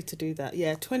know? I need to do that.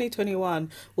 2021.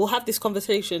 We'll have this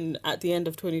conversation at the end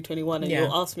of 2021, and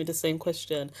you'll ask me the same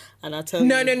question, and I'll tell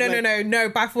you. No.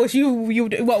 By force, you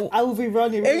well, I will be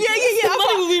running. Yeah. Money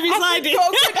will be residing. I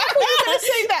thought you were going to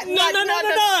say that. No.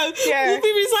 Yeah. We'll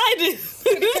be residing.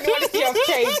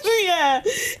 Yeah,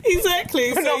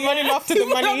 exactly. We're not running after the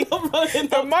money.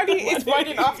 The money is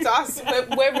running after us.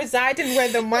 We're residing where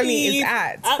the money is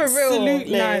at. Absolutely. For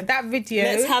real. No, that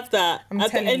video. Let's have that.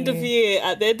 At the end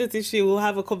of this year, we'll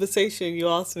have a conversation. You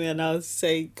ask me, and I'll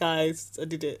say, guys, I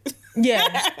did it.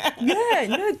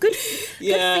 No, good for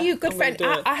you, good friend.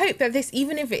 I hope that this,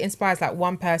 even if it inspires like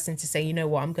one person to say, you know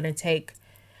what, I'm going to take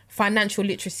financial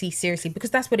literacy seriously,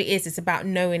 because that's what it is. It's about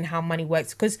knowing how money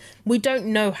works, because we don't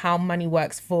know how money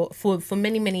works. For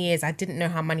many years I didn't know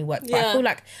how money worked, but I feel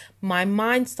like my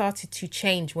mind started to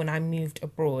change when I moved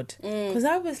abroad, because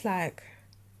I was like,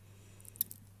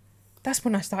 that's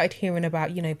when I started hearing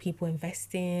about, you know, people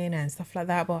investing and stuff like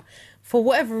that, but for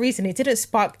whatever reason it didn't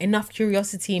spark enough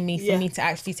curiosity in me for me to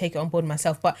actually take it on board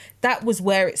myself. But that was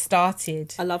where it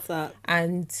started. I love that.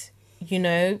 And you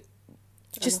know,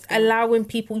 just allowing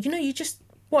people, you know, you just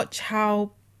watch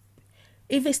how,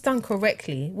 if it's done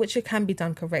correctly, which it can be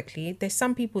done correctly, there's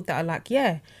some people that are like,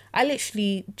 I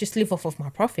literally just live off of my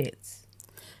profits.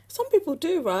 Some people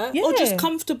do, right? Or just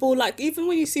comfortable. Like, even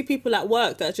when you see people at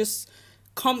work that are just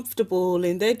comfortable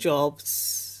in their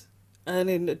jobs and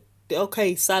in the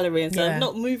okay salary and stuff,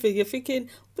 not moving, you're thinking,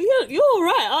 but you're all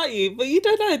right, aren't you? But you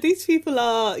don't know, these people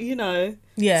are, you know,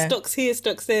 stocks here,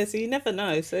 stocks there, so you never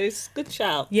know. So it's a good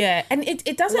shout. And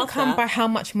it doesn't come by how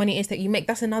much money it is that you make.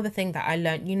 That's another thing that I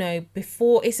learned, you know,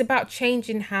 before. It's about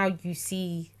changing how you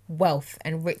see wealth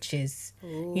and riches.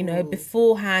 You know,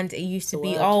 beforehand it used to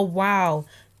be, oh wow,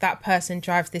 that person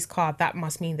drives this car, that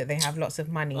must mean that they have lots of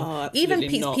money. Even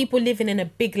people living in a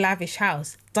big lavish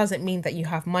house doesn't mean that you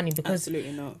have money, because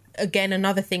absolutely not. Again,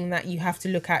 another thing that you have to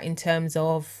look at in terms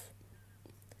of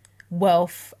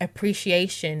wealth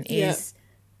appreciation is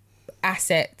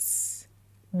assets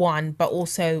one, but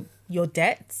also your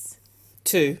debts.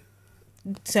 Two.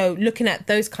 So looking at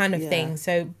those kind of things.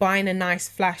 So buying a nice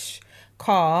flash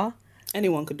car.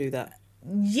 Anyone could do that.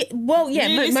 Yeah, well,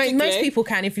 yeah, most people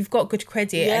can if you've got good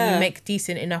credit and you make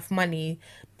decent enough money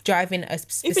driving a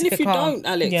specific car. Even if you don't,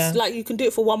 Alex, like you can do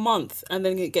it for 1 month and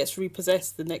then it gets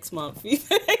repossessed the next month. Even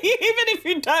if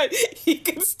you don't, you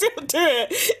can still do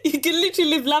it. You can literally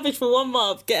live lavish for 1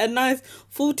 month, get a nice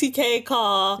 40k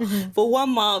car for 1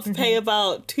 month, pay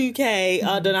about 2k,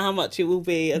 I don't know how much it will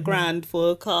be, $1,000 for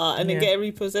a car, and then get it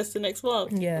repossessed the next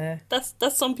month. Yeah. That's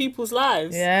some people's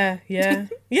lives. Yeah. Yeah,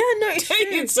 no, it's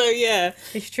true. So, yeah.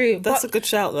 It's true. That's a good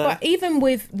shout, though. But even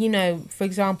with, for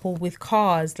example, with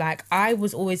cars, like I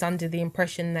was always under the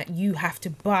impression that you have to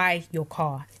buy your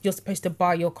car. You're supposed to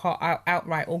buy your car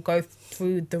outright or go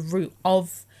through the route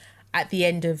of at the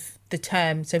end of the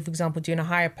term. So, for example, doing a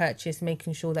hire purchase,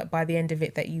 making sure that by the end of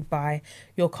it that you buy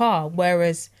your car.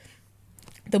 Whereas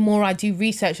the more I do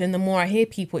research and the more I hear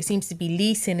people, it seems to be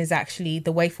leasing is actually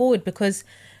the way forward, because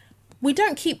we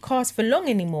don't keep cars for long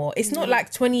anymore. It's not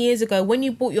like 20 years ago when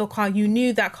you bought your car, you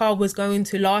knew that car was going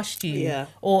to last you. Yeah.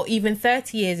 Or even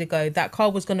 30 years ago, that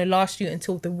car was going to last you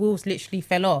until the wheels literally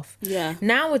fell off. Yeah.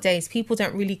 Nowadays, people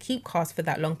don't really keep cars for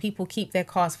that long. People keep their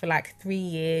cars for like 3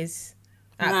 years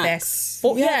at Max. best.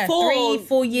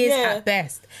 4 years Yeah. at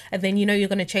best. And then you're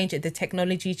going to change it. The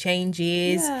technology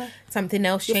changes. Yeah. Something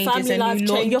else Your changes. family life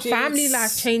changes, your family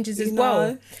life changes as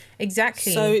well.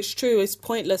 Exactly. So it's true. It's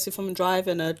pointless if I'm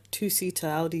driving a 2-seater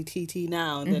Audi TT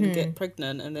now and then get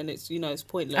pregnant, and then it's it's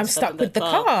pointless. I'm stuck with the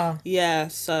car. Yeah.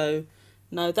 So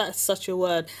no, that's such a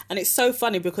word, and it's so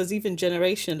funny because even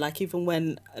generation, like even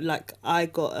when like I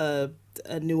got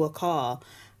a newer car.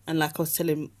 And like I was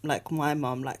telling like my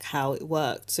mum like how it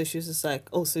worked, so she was just like,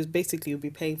 oh, so basically you'll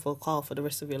be paying for a car for the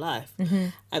rest of your life,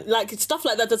 and like stuff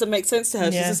like that doesn't make sense to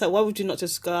her. She's just like, why would you not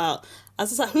just go out? I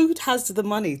was just like, who has the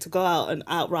money to go out and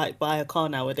outright buy a car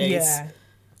nowadays? Yeah.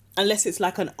 Unless it's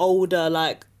like an older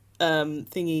like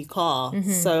thingy car.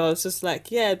 So I was just like,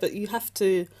 yeah, but you have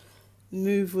to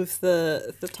move with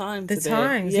the times. The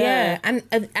times, yeah.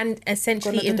 And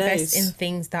essentially invest days. in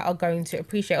things that are going to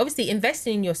appreciate. Obviously,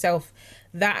 investing in yourself,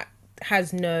 that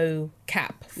has no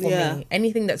cap for me.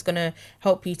 Anything that's going to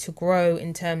help you to grow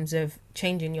in terms of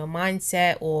changing your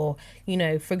mindset, or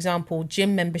for example,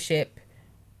 gym membership.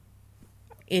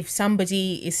 If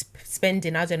somebody is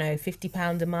spending, I don't know,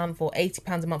 £50 a month or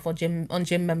 £80 a month on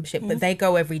gym membership, but they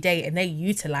go every day and they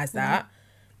utilize that,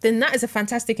 then that is a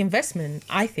fantastic investment,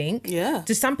 I think. Yeah.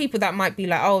 To some people that might be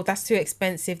like, oh, that's too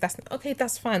expensive. That's okay,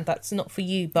 that's fine. That's not for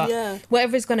you. But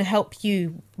whatever is going to help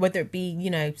you, whether it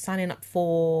be, signing up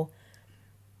for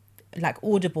like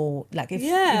Audible, like if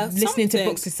listening to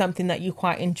books is something that you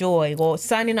quite enjoy, or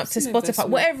signing up to Spotify,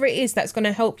 whatever it is that's going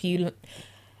to help you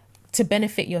to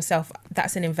benefit yourself,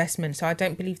 that's an investment. So I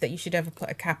don't believe that you should ever put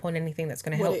a cap on anything that's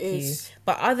going to help you.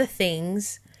 But other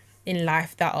things in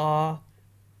life that are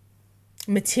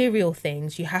material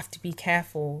things, you have to be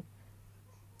careful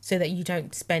so that you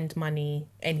don't spend money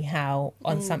anyhow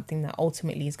on something that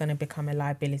ultimately is going to become a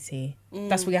liability.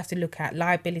 That's what you have to look at,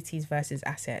 liabilities versus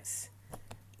assets.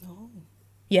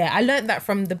 Yeah, I learned that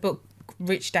from the book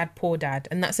Rich Dad Poor Dad,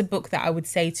 and that's a book that I would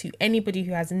say to anybody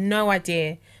who has no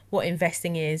idea what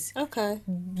investing is. Okay.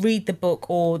 Read the book,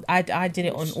 or I did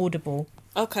it on Audible.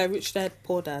 Okay, Rich Dad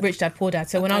Poor Dad. Rich Dad Poor Dad.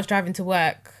 So when I was driving to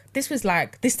work, this was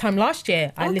like this time last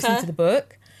year, I listened to the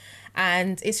book,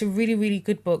 and it's a really, really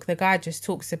good book. The guy just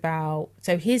talks about,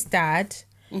 so his dad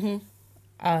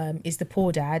is the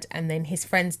poor dad, and then his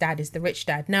friend's dad is the rich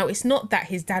dad. Now, it's not that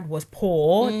his dad was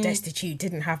poor, destitute,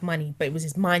 didn't have money, but it was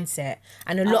his mindset.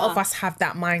 And a lot of us have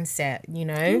that mindset,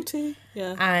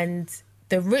 Yeah. And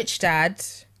the rich dad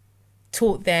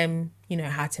taught them,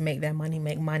 how to make their money,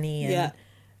 make money, and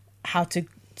how to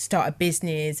start a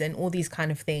business and all these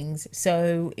kind of things.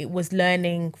 So it was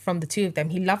learning from the two of them.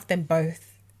 He loved them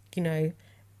both,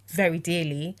 very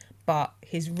dearly, but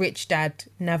his rich dad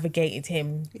navigated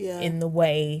him in the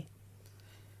way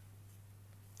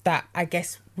that I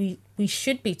guess we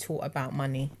should be taught about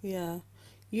money. Yeah.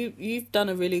 You've done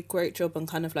a really great job and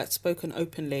kind of like spoken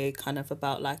openly kind of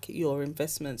about like your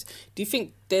investments. Do you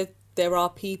think there are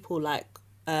people like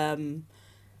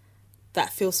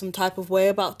that feel some type of way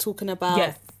about talking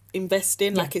about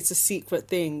investing, like it's a secret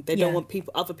thing? They don't want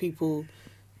other people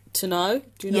to know.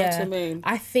 Do you know what I mean?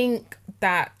 I think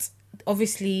that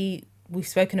obviously we've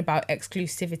spoken about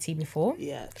exclusivity before.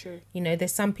 Yeah, true.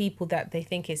 There's some people that they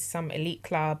think it's some elite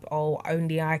club, or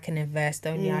only I can invest,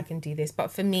 only I can do this.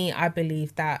 But for me, I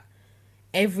believe that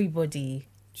everybody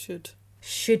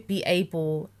should be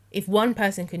able if one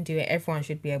person can do it, everyone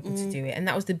should be able to do it. And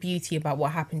that was the beauty about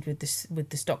what happened with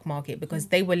the stock market, because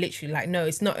they were literally like, no,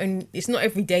 it's not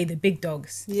every day the big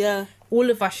dogs. Yeah. All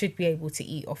of us should be able to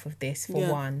eat off of this, for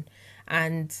one.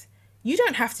 And you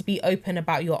don't have to be open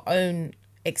about your own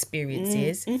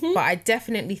experiences, but I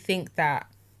definitely think that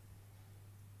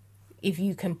if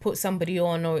you can put somebody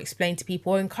on or explain to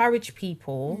people or encourage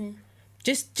people,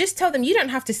 just tell them, I don't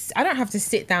have to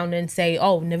sit down and say,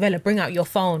 oh, Novella, bring out your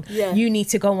phone. Yeah. You need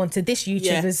to go onto this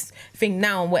YouTuber's thing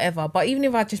now and whatever. But even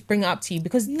if I just bring it up to you,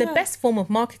 because the best form of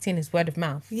marketing is word of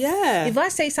mouth. Yeah. If I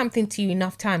say something to you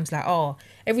enough times, like, oh,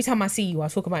 every time I see you, I'll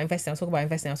talk about investing,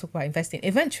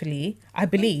 eventually, I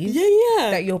believe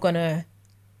that you're going to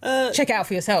check it out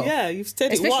for yourself. Yeah, you've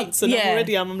said it once and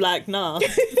I'm like, nah,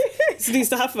 this needs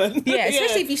to happen. Yeah,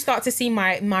 especially if you start to see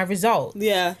my results.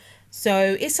 Yeah.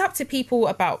 So it's up to people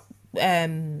about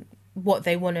what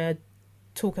they want to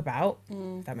talk about.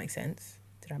 That makes sense.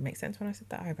 Did I make sense when I said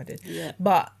that? I hope I did. Yeah.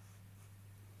 But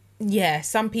yeah,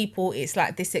 some people, it's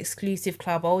like this exclusive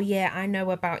club. Oh yeah, I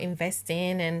know about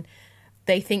investing, and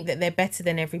they think that they're better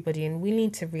than everybody. And we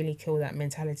need to really kill that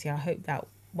mentality. I hope that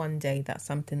one day that's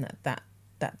something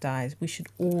that dies. We should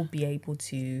all be able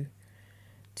to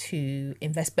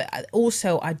invest, but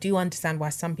also I do understand why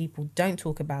some people don't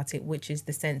talk about it, which is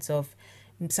the sense of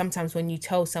sometimes when you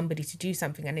tell somebody to do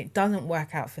something and it doesn't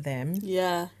work out for them,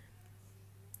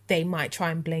 they might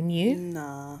try and blame you.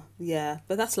 Nah, yeah,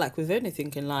 but that's like with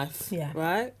anything in life,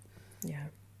 right? Yeah.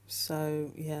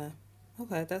 So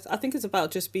okay, I think it's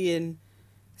about just being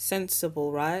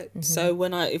sensible, right? So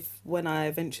when I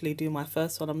eventually do my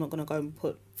first one, I'm not gonna go and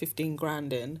put 15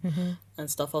 grand in and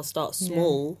stuff. I'll start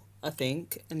small, I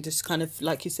think, and just kind of,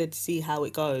 like you said, see how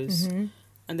it goes, and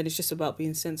then it's just about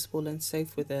being sensible and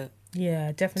safe with it.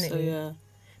 Yeah, definitely. So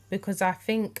because I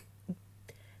think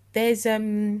there's I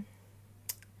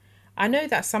know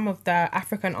that some of the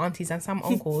African aunties and some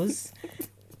uncles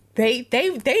they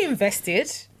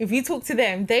invested. If you talk to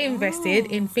them, they invested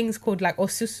in things called like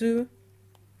osusu.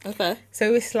 Okay.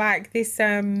 So it's like this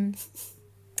I don't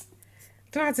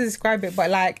know how to describe it, but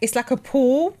like it's like a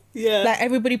pool. Yeah. Like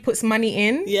everybody puts money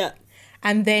in. Yeah.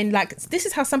 And then like this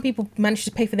is how some people manage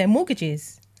to pay for their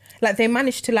mortgages. Like they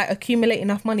manage to like accumulate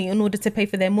enough money in order to pay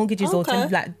for their mortgages or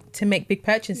to make big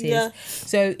purchases. Yeah.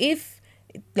 So if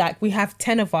like we have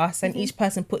 10 of us and each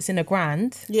person puts in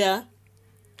 $1,000. Yeah.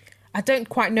 I don't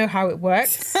quite know how it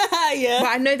works. But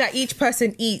I know that each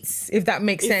person eats, if that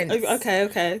makes sense.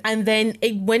 Okay. And then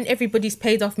when everybody's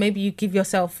paid off, maybe you give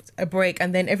yourself a break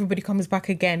and then everybody comes back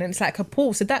again. And it's like a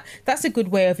pool. So that's a good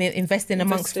way of investing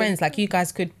amongst friends. Like you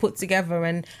guys could put together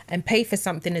and pay for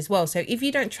something as well. So if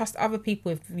you don't trust other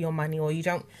people with your money, or you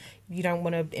don't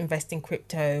want to invest in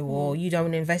crypto, or you don't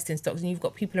want to invest in stocks, and you've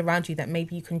got people around you that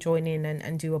maybe you can join in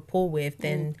and do a pool with,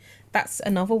 then that's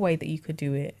another way that you could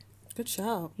do it. Good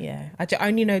shout. Yeah, I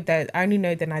only know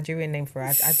the Nigerian name for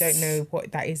it. I don't know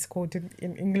what that is called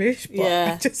in English, but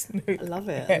I just know. I love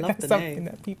it. I love that's the something name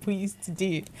that people used to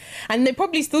do, and they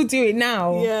probably still do it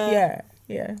now. Yeah.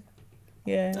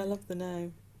 I love the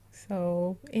name.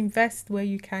 So invest where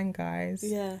you can, guys.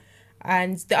 Yeah.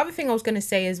 And the other thing I was going to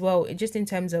say as well, just in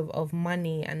terms of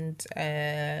money and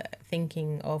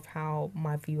thinking of how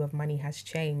my view of money has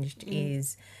changed,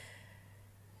 is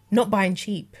not buying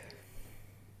cheap.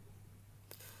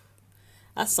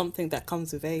 That's something that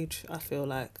comes with age, I feel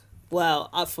like. Well,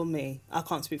 for me, I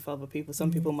can't speak for other people. Some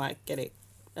people might get it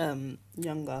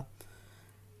younger.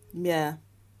 Yeah.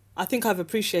 I think I've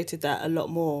appreciated that a lot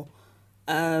more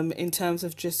in terms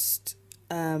of just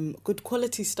good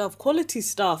quality stuff. Quality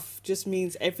stuff just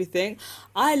means everything.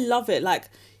 I love it. Like,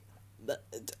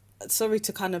 sorry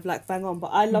to kind of like bang on, but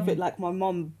I love it. Like my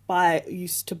mom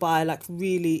used to buy like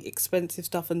really expensive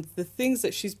stuff, and the things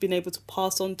that she's been able to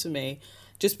pass on to me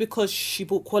just because she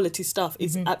bought quality stuff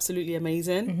is absolutely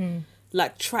amazing.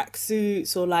 Like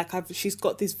tracksuits, or like she's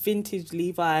got this vintage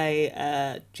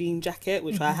Levi jean jacket,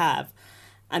 which I have,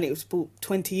 and it was bought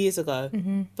 20 years ago.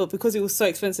 But because it was so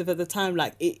expensive at the time,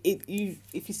 like if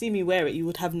you see me wear it, you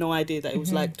would have no idea that it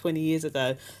was like 20 years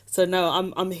ago. So no,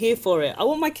 I'm here for it. I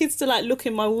want my kids to like look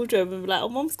in my wardrobe and be like, oh,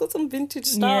 Mom's got some vintage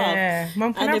stuff. Yeah,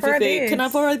 Mom, can I borrow this? Can I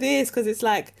borrow this? Because it's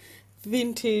like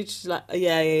vintage, like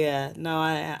yeah. No,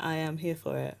 I am here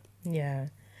for it. Yeah,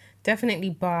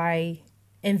 definitely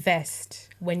invest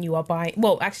when you are buying.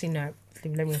 Well, actually, no.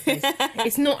 Let me rephrase.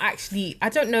 It's not actually. I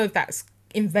don't know if that's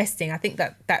investing. I think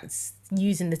that's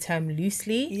using the term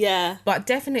loosely. Yeah. But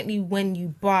definitely when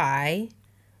you buy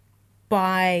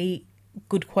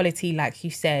good quality, like you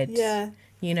said. Yeah.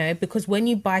 You know, because when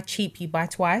you buy cheap, you buy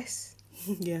twice.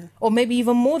 Yeah. Or maybe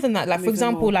even more than that. Like, for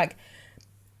example, like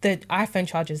the iPhone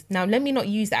chargers. Now, let me not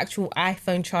use the actual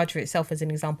iPhone charger itself as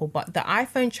an example, but the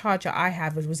iPhone charger I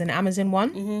have was an Amazon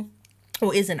one. Mm-hmm.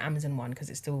 Or is an Amazon one,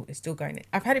 because it's still going.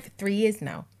 I've had it for 3 years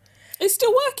now. It's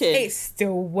still working. It's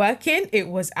still working. It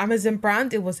was Amazon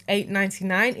brand. It was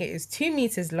 $8.99. It is 2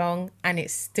 meters long, and it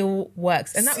still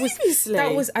works. And that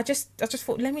was I just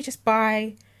thought, let me just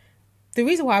buy. The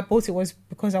reason why I bought it was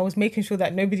because I was making sure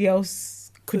that nobody else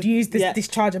could use this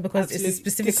charger, because absolutely. It's a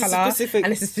specific colour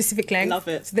and it's a specific length. Love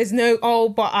it. So there's no,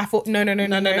 but I thought no.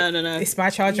 It's my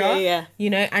charger. Yeah.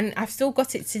 You know, and I've still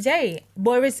got it today.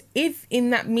 Whereas if in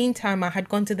that meantime I had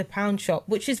gone to the pound shop,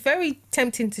 which is very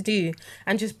tempting to do,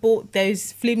 and just bought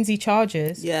those flimsy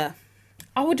chargers, I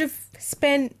would have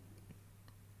spent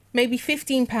maybe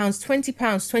 £15, £20,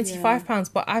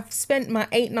 £25, but I've spent my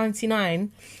 $8.99,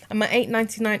 and my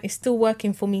 $8.99 is still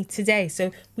working for me today.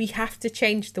 So we have to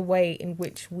change the way in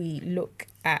which we look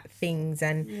at things.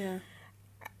 And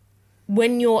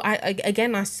when you're,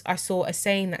 I saw a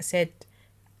saying that said,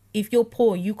 if you're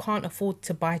poor, you can't afford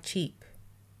to buy cheap.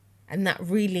 And that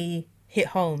really hit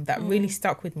home. That really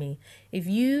stuck with me. If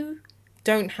you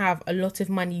don't have a lot of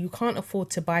money, you can't afford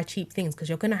to buy cheap things, because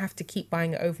you're going to have to keep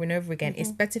buying it over and over again.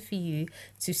 It's better for you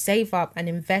to save up and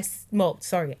invest. Well,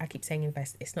 sorry, I keep saying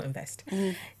invest. It's not invest.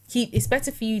 It's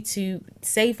better for you to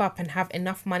save up and have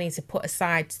enough money to put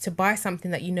aside to buy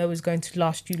something that you know is going to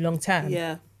last you long term.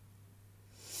 Yeah.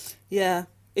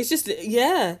 It's just,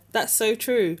 that's so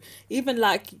true. Even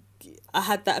like, I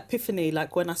had that epiphany,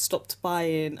 like when I stopped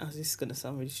buying, this is going to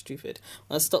sound really stupid,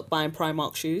 when I stopped buying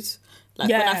Primark shoes. Like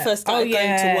when I first started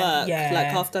going to work,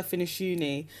 like after I finished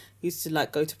uni, I used to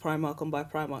like go to Primark and buy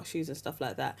Primark shoes and stuff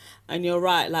like that. And you're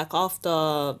right, like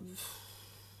after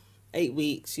 8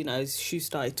 weeks, you know, shoes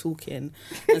started talking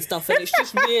and stuff. And it's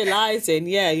just realising,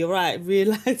 you're right,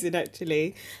 realising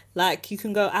actually, like you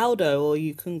can go Aldo, or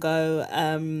you can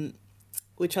go,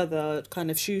 which other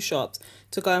kind of shoe shops,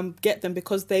 to go and get them,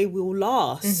 because they will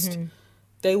last.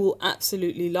 They will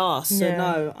absolutely last. So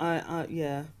no,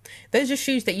 I Those are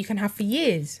shoes that you can have for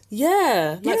years.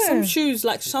 Some shoes,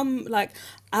 like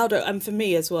Aldo, and for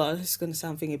me as well, it's going to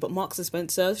sound thingy, but Marks and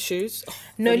Spencer shoes.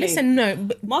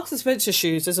 Marks and Spencer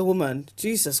shoes as a woman,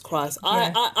 Jesus Christ.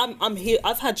 I'm here.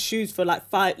 I've had shoes for like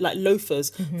loafers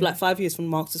for like 5 years from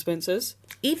Marks and Spencer's.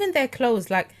 Even their clothes,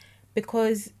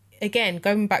 because again,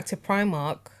 going back to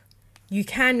Primark, you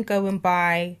can go and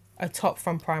buy a top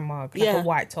from Primark, a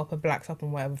white top, a black top,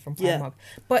 and whatever from Primark.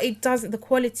 But the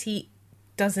quality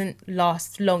doesn't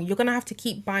last long. You're going to have to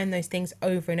keep buying those things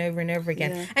over and over and over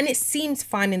again. And it seems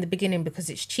fine in the beginning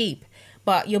because it's cheap,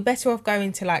 but you're better off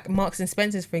going to like Marks and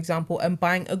Spencer's, for example, and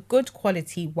buying a good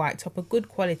quality white top, a good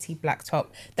quality black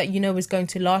top that you know is going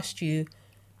to last you.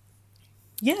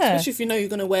 Especially if you know you're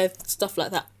going to wear stuff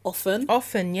like that often.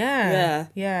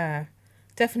 Yeah.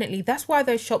 Definitely. That's why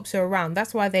those shops are around.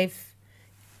 That's why they've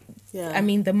I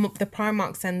mean, the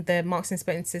Primarks and the Marks and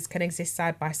Spencers can exist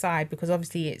side by side, because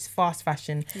obviously it's fast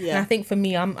fashion. And I think for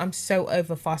me, I'm so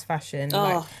over fast fashion.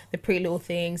 Like the Pretty Little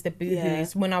Things, the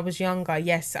Boohoo's. When I was younger,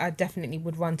 yes, I definitely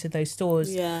would run to those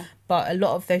stores. But a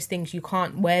lot of those things, you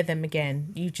can't wear them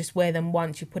again. You just wear them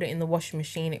once, you put it in the washing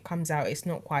machine, it comes out, it's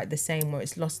not quite the same, or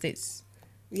it's lost its...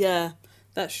 Yeah,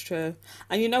 that's true.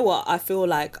 And you know what? I feel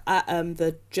like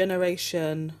the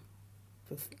generation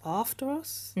after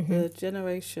us, the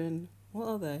generation, what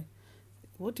are they?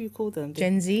 What do you call them?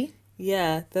 Gen Z?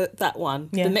 Yeah, that one.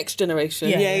 The next generation.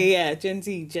 Yeah. Gen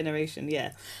Z generation,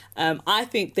 I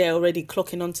think they're already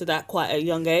clocking onto that quite at a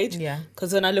young age.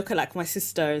 Because when I look at like my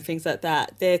sister and things like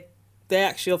that, they're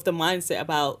actually of the mindset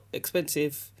about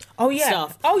expensive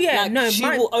stuff. Like, she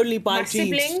will only buy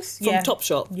jeans from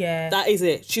Topshop. That is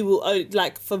it. She will,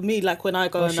 like, for me, like when I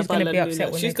go and I buy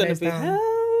Lululemon, she's going to be,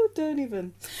 hell, don't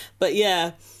even.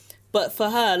 But for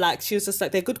her, like, she was just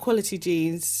like, they're good quality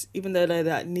jeans, even though they're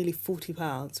like nearly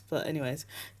 £40. But anyways,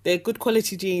 they're good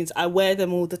quality jeans. I wear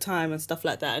them all the time and stuff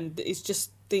like that. And it's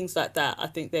just things like that I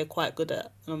think they're quite good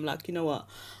at. And I'm like, you know what?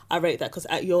 I rate that, because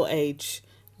at your age,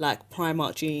 like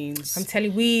Primark jeans, I'm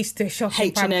telling you, we used to shop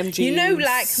H&M jeans. You know,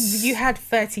 like you had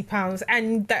 £30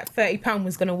 and that £30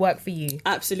 was going to work for you.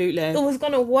 Absolutely. It was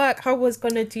going to work. I was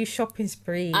going to do shopping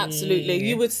spree. Absolutely.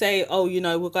 You would say, oh, you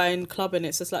know, we're going clubbing.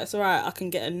 It's just like, it's all right. I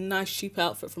can get a nice cheap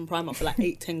outfit from Primark for like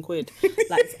 8-10 quid.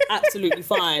 Like, it's absolutely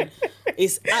fine.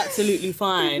 It's absolutely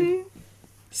fine.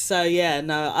 So yeah,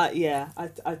 no,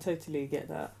 I totally get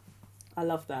that. I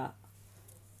love that.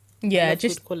 Yeah,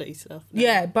 just good quality stuff. No.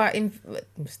 Yeah, but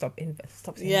stop saying invest.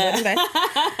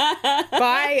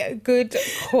 Buy good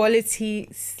quality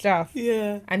stuff.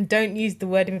 Yeah, and don't use the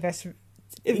word invest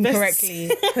incorrectly.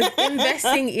 Because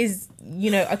investing is,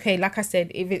 okay, like I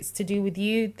said, if it's to do with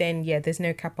you, then yeah, there's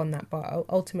no cap on that. But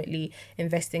ultimately,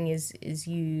 investing is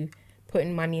you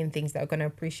putting money in things that are going to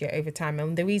appreciate over time.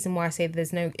 And the reason why I say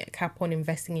there's no cap on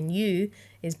investing in you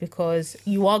is because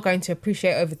you are going to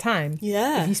appreciate over time.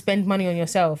 Yeah. If you spend money on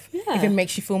yourself, Yeah. if it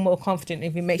makes you feel more confident,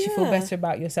 if it makes you feel better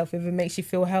about yourself, if it makes you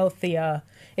feel healthier,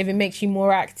 if it makes you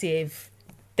more active,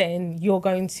 then you're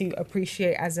going to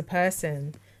appreciate as a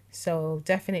person. So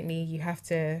definitely you have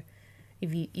to,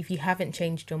 if you haven't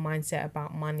changed your mindset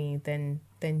about money, then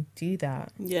do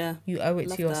that. Yeah. You owe it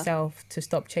Love to yourself to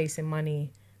stop chasing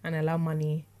money and allow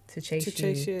money to chase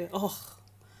you. Oh.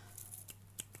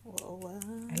 Wow.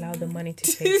 Allow the money to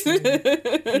chase you.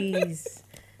 Please.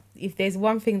 If there's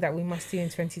one thing that we must do in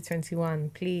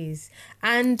 2021, please.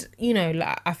 And,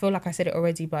 I feel like I said it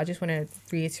already, but I just want to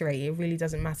reiterate, it really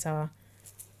doesn't matter.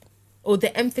 Or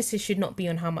the emphasis should not be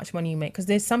on how much money you make. Because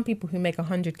there's some people who make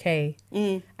 100K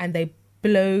and they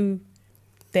blow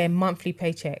their monthly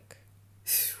paycheck.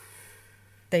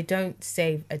 They don't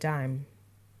save a dime.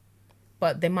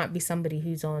 But there might be somebody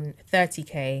who's on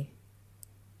 30K,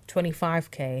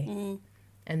 25K,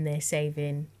 and they're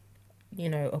saving,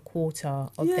 a quarter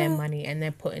of their money, and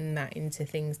they're putting that into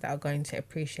things that are going to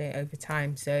appreciate over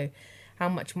time. So how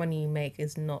much money you make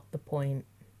is not the point.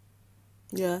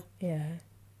 Yeah. Yeah.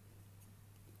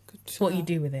 It's what you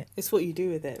do with it. It's what you do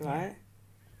with it, right?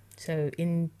 So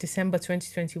in December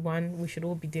 2021, we should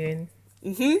all be doing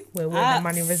where all the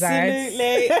money resides.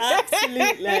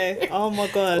 Absolutely. Oh my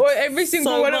God. Well, every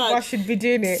single one of us should be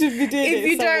doing it. If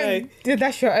you don't, then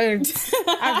that's your own.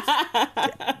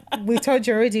 We told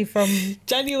you already from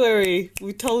January.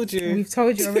 We told you. We've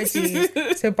told you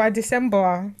already. So by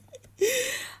December.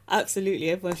 Absolutely,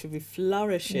 everyone should be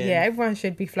flourishing. Yeah, everyone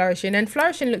should be flourishing. And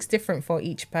flourishing looks different for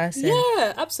each person.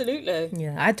 Yeah, absolutely.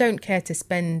 Yeah, I don't care to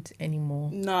spend anymore.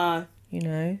 No.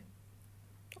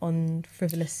 On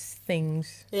frivolous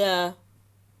things. Yeah.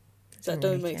 That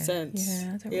don't really make care. sense.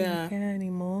 Yeah, I don't really care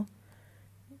anymore.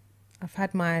 I've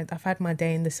had my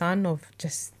day in the sun of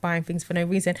just buying things for no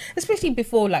reason. Especially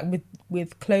before, like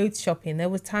with clothes shopping. There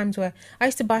was times where I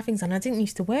used to buy things and I didn't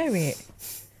used to wear it.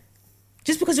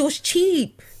 Just because it was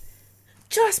cheap.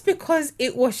 Just because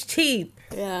it was cheap.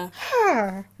 Yeah.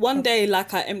 One day,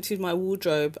 like, I emptied my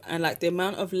wardrobe and, like, the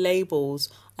amount of labels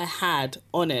I had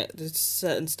on it,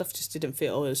 certain stuff just didn't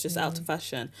fit, or it was just out of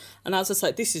fashion. And I was just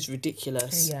like, this is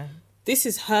ridiculous. Yeah. This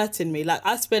is hurting me. Like,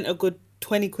 I spent a good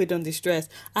 20 quid on this dress.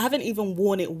 I haven't even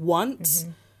worn it once.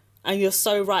 And you're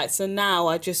so right. So now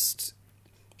I just,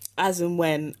 as and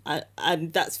when,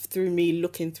 and that's through me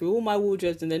looking through all my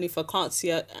wardrobes, and then if I can't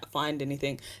find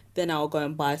anything, then I'll go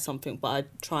and buy something. But I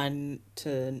try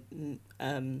to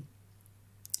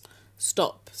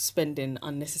stop spending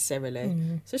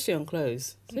unnecessarily, especially on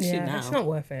clothes. Especially now. It's not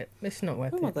worth it. It's not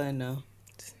worth it. Where am I going now?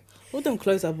 All them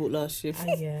clothes I bought last year.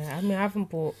 Yeah, I mean, I haven't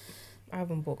bought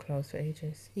clothes for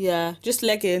ages. Yeah, just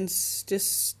leggings.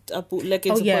 I bought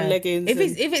leggings upon leggings.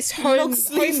 If it's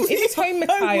home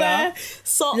attire,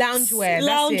 socks, loungewear.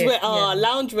 Loungewear.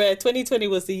 Loungewear. 2020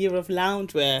 was the year of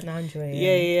loungewear. Loungewear.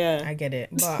 Yeah. I get it.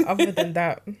 But other than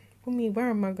that, where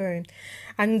am I going?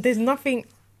 And there's nothing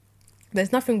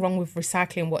wrong with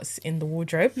recycling what's in the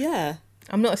wardrobe. Yeah.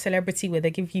 I'm not a celebrity where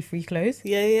they give you free clothes.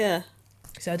 Yeah.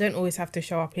 So I don't always have to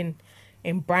show up in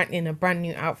a brand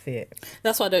new outfit.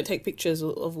 That's why I don't take pictures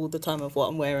of all the time of what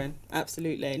I'm wearing.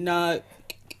 Absolutely. No.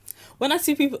 When I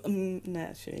see people... no,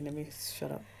 actually, let me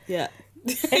shut up. Yeah.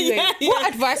 Anyway,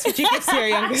 what advice would you give to your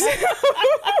younger self?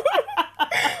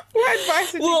 What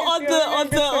advice would you give to your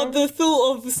younger self? On the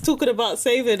thought of talking about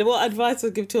saving, what advice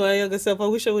would I give to our younger self? I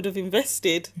wish I would have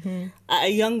invested at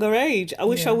a younger age. I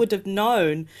wish I would have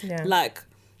known. Yeah. Like,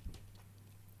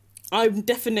 I'm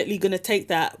definitely going to take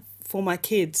that for my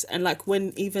kids. And like,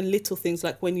 when even little things,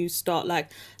 like when you start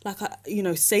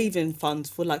saving funds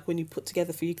for, like, when you put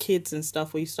together for your kids and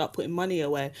stuff, where you start putting money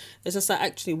away, it's just like,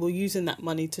 actually we're using that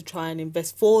money to try and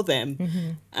invest for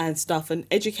them and stuff, and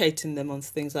educating them on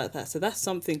things like that. So that's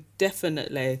something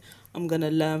definitely I'm going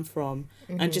to learn from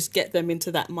and just get them into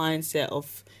that mindset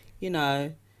of,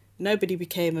 nobody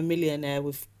became a millionaire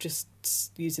with just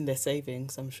using their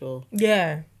savings, I'm sure.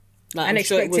 Yeah. Like, and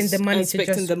expecting the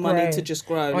money to just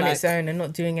grow on its own and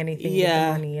not doing anything with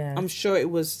the money. Yeah, I'm sure it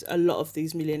was a lot of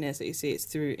these millionaires that you see. It's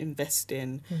through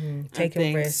investing,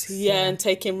 taking risks. Yeah, and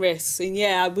taking risks. And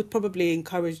I would probably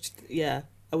encourage. Yeah,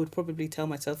 I would probably tell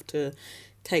myself to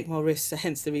take more risks.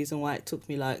 Hence the reason why it took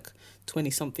me like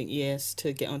 20-something years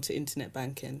to get onto internet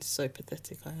banking. So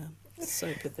pathetic I am.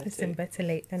 So pathetic. Listen, better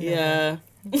late than never.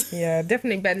 Yeah,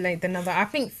 definitely better late than never. I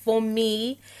think for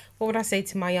me, what would I say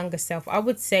to my younger self? I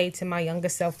would say to my younger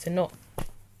self to not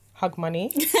hug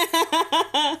money.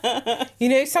 You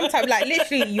know, sometimes, like,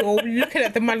 literally, you're looking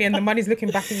at the money and the money's looking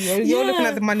back at you. You're looking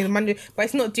at the money, but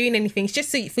it's not doing anything. It's just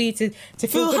so for you to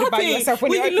feel good about yourself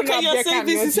when you open up your account.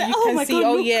 You can see,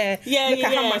 look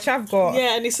at how much I've got.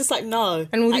 Yeah, and it's just like, no,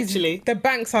 and actually. The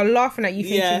banks are laughing at you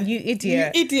thinking, you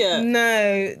idiot. You idiot.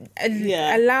 No,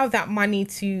 allow that money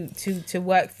to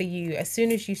work for you. As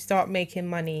soon as you start making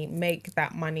money, make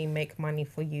that money make money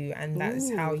for you. And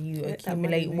that's how you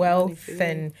accumulate wealth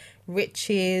and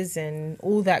riches and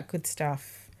all that good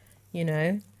stuff, you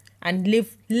know, and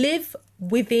live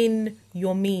within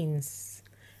your means.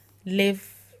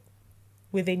 Live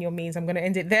within your means. I'm going to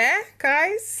end it there,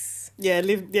 guys. Yeah,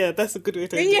 that's a good way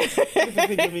to end it. Live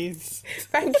within your means.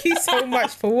 Thank you so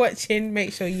much for watching.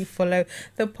 Make sure you follow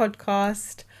the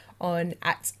podcast on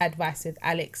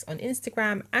 @advicewithalex on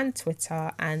Instagram and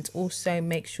Twitter, and also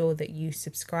make sure that you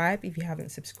subscribe if you haven't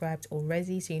subscribed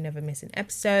already so you never miss an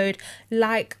episode.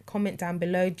 Like, comment down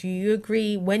below. Do you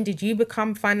agree? When did you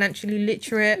become financially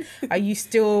literate? Are you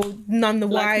still none the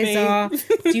wiser?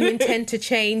 Do you intend to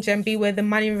change and be where the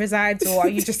money resides, or are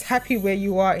you just happy where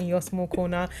you are in your small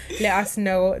corner? Let us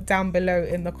know down below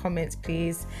in the comments,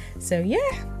 please. So yeah,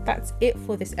 that's it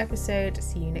for this episode.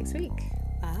 See you next week.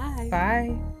 Bye.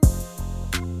 Bye.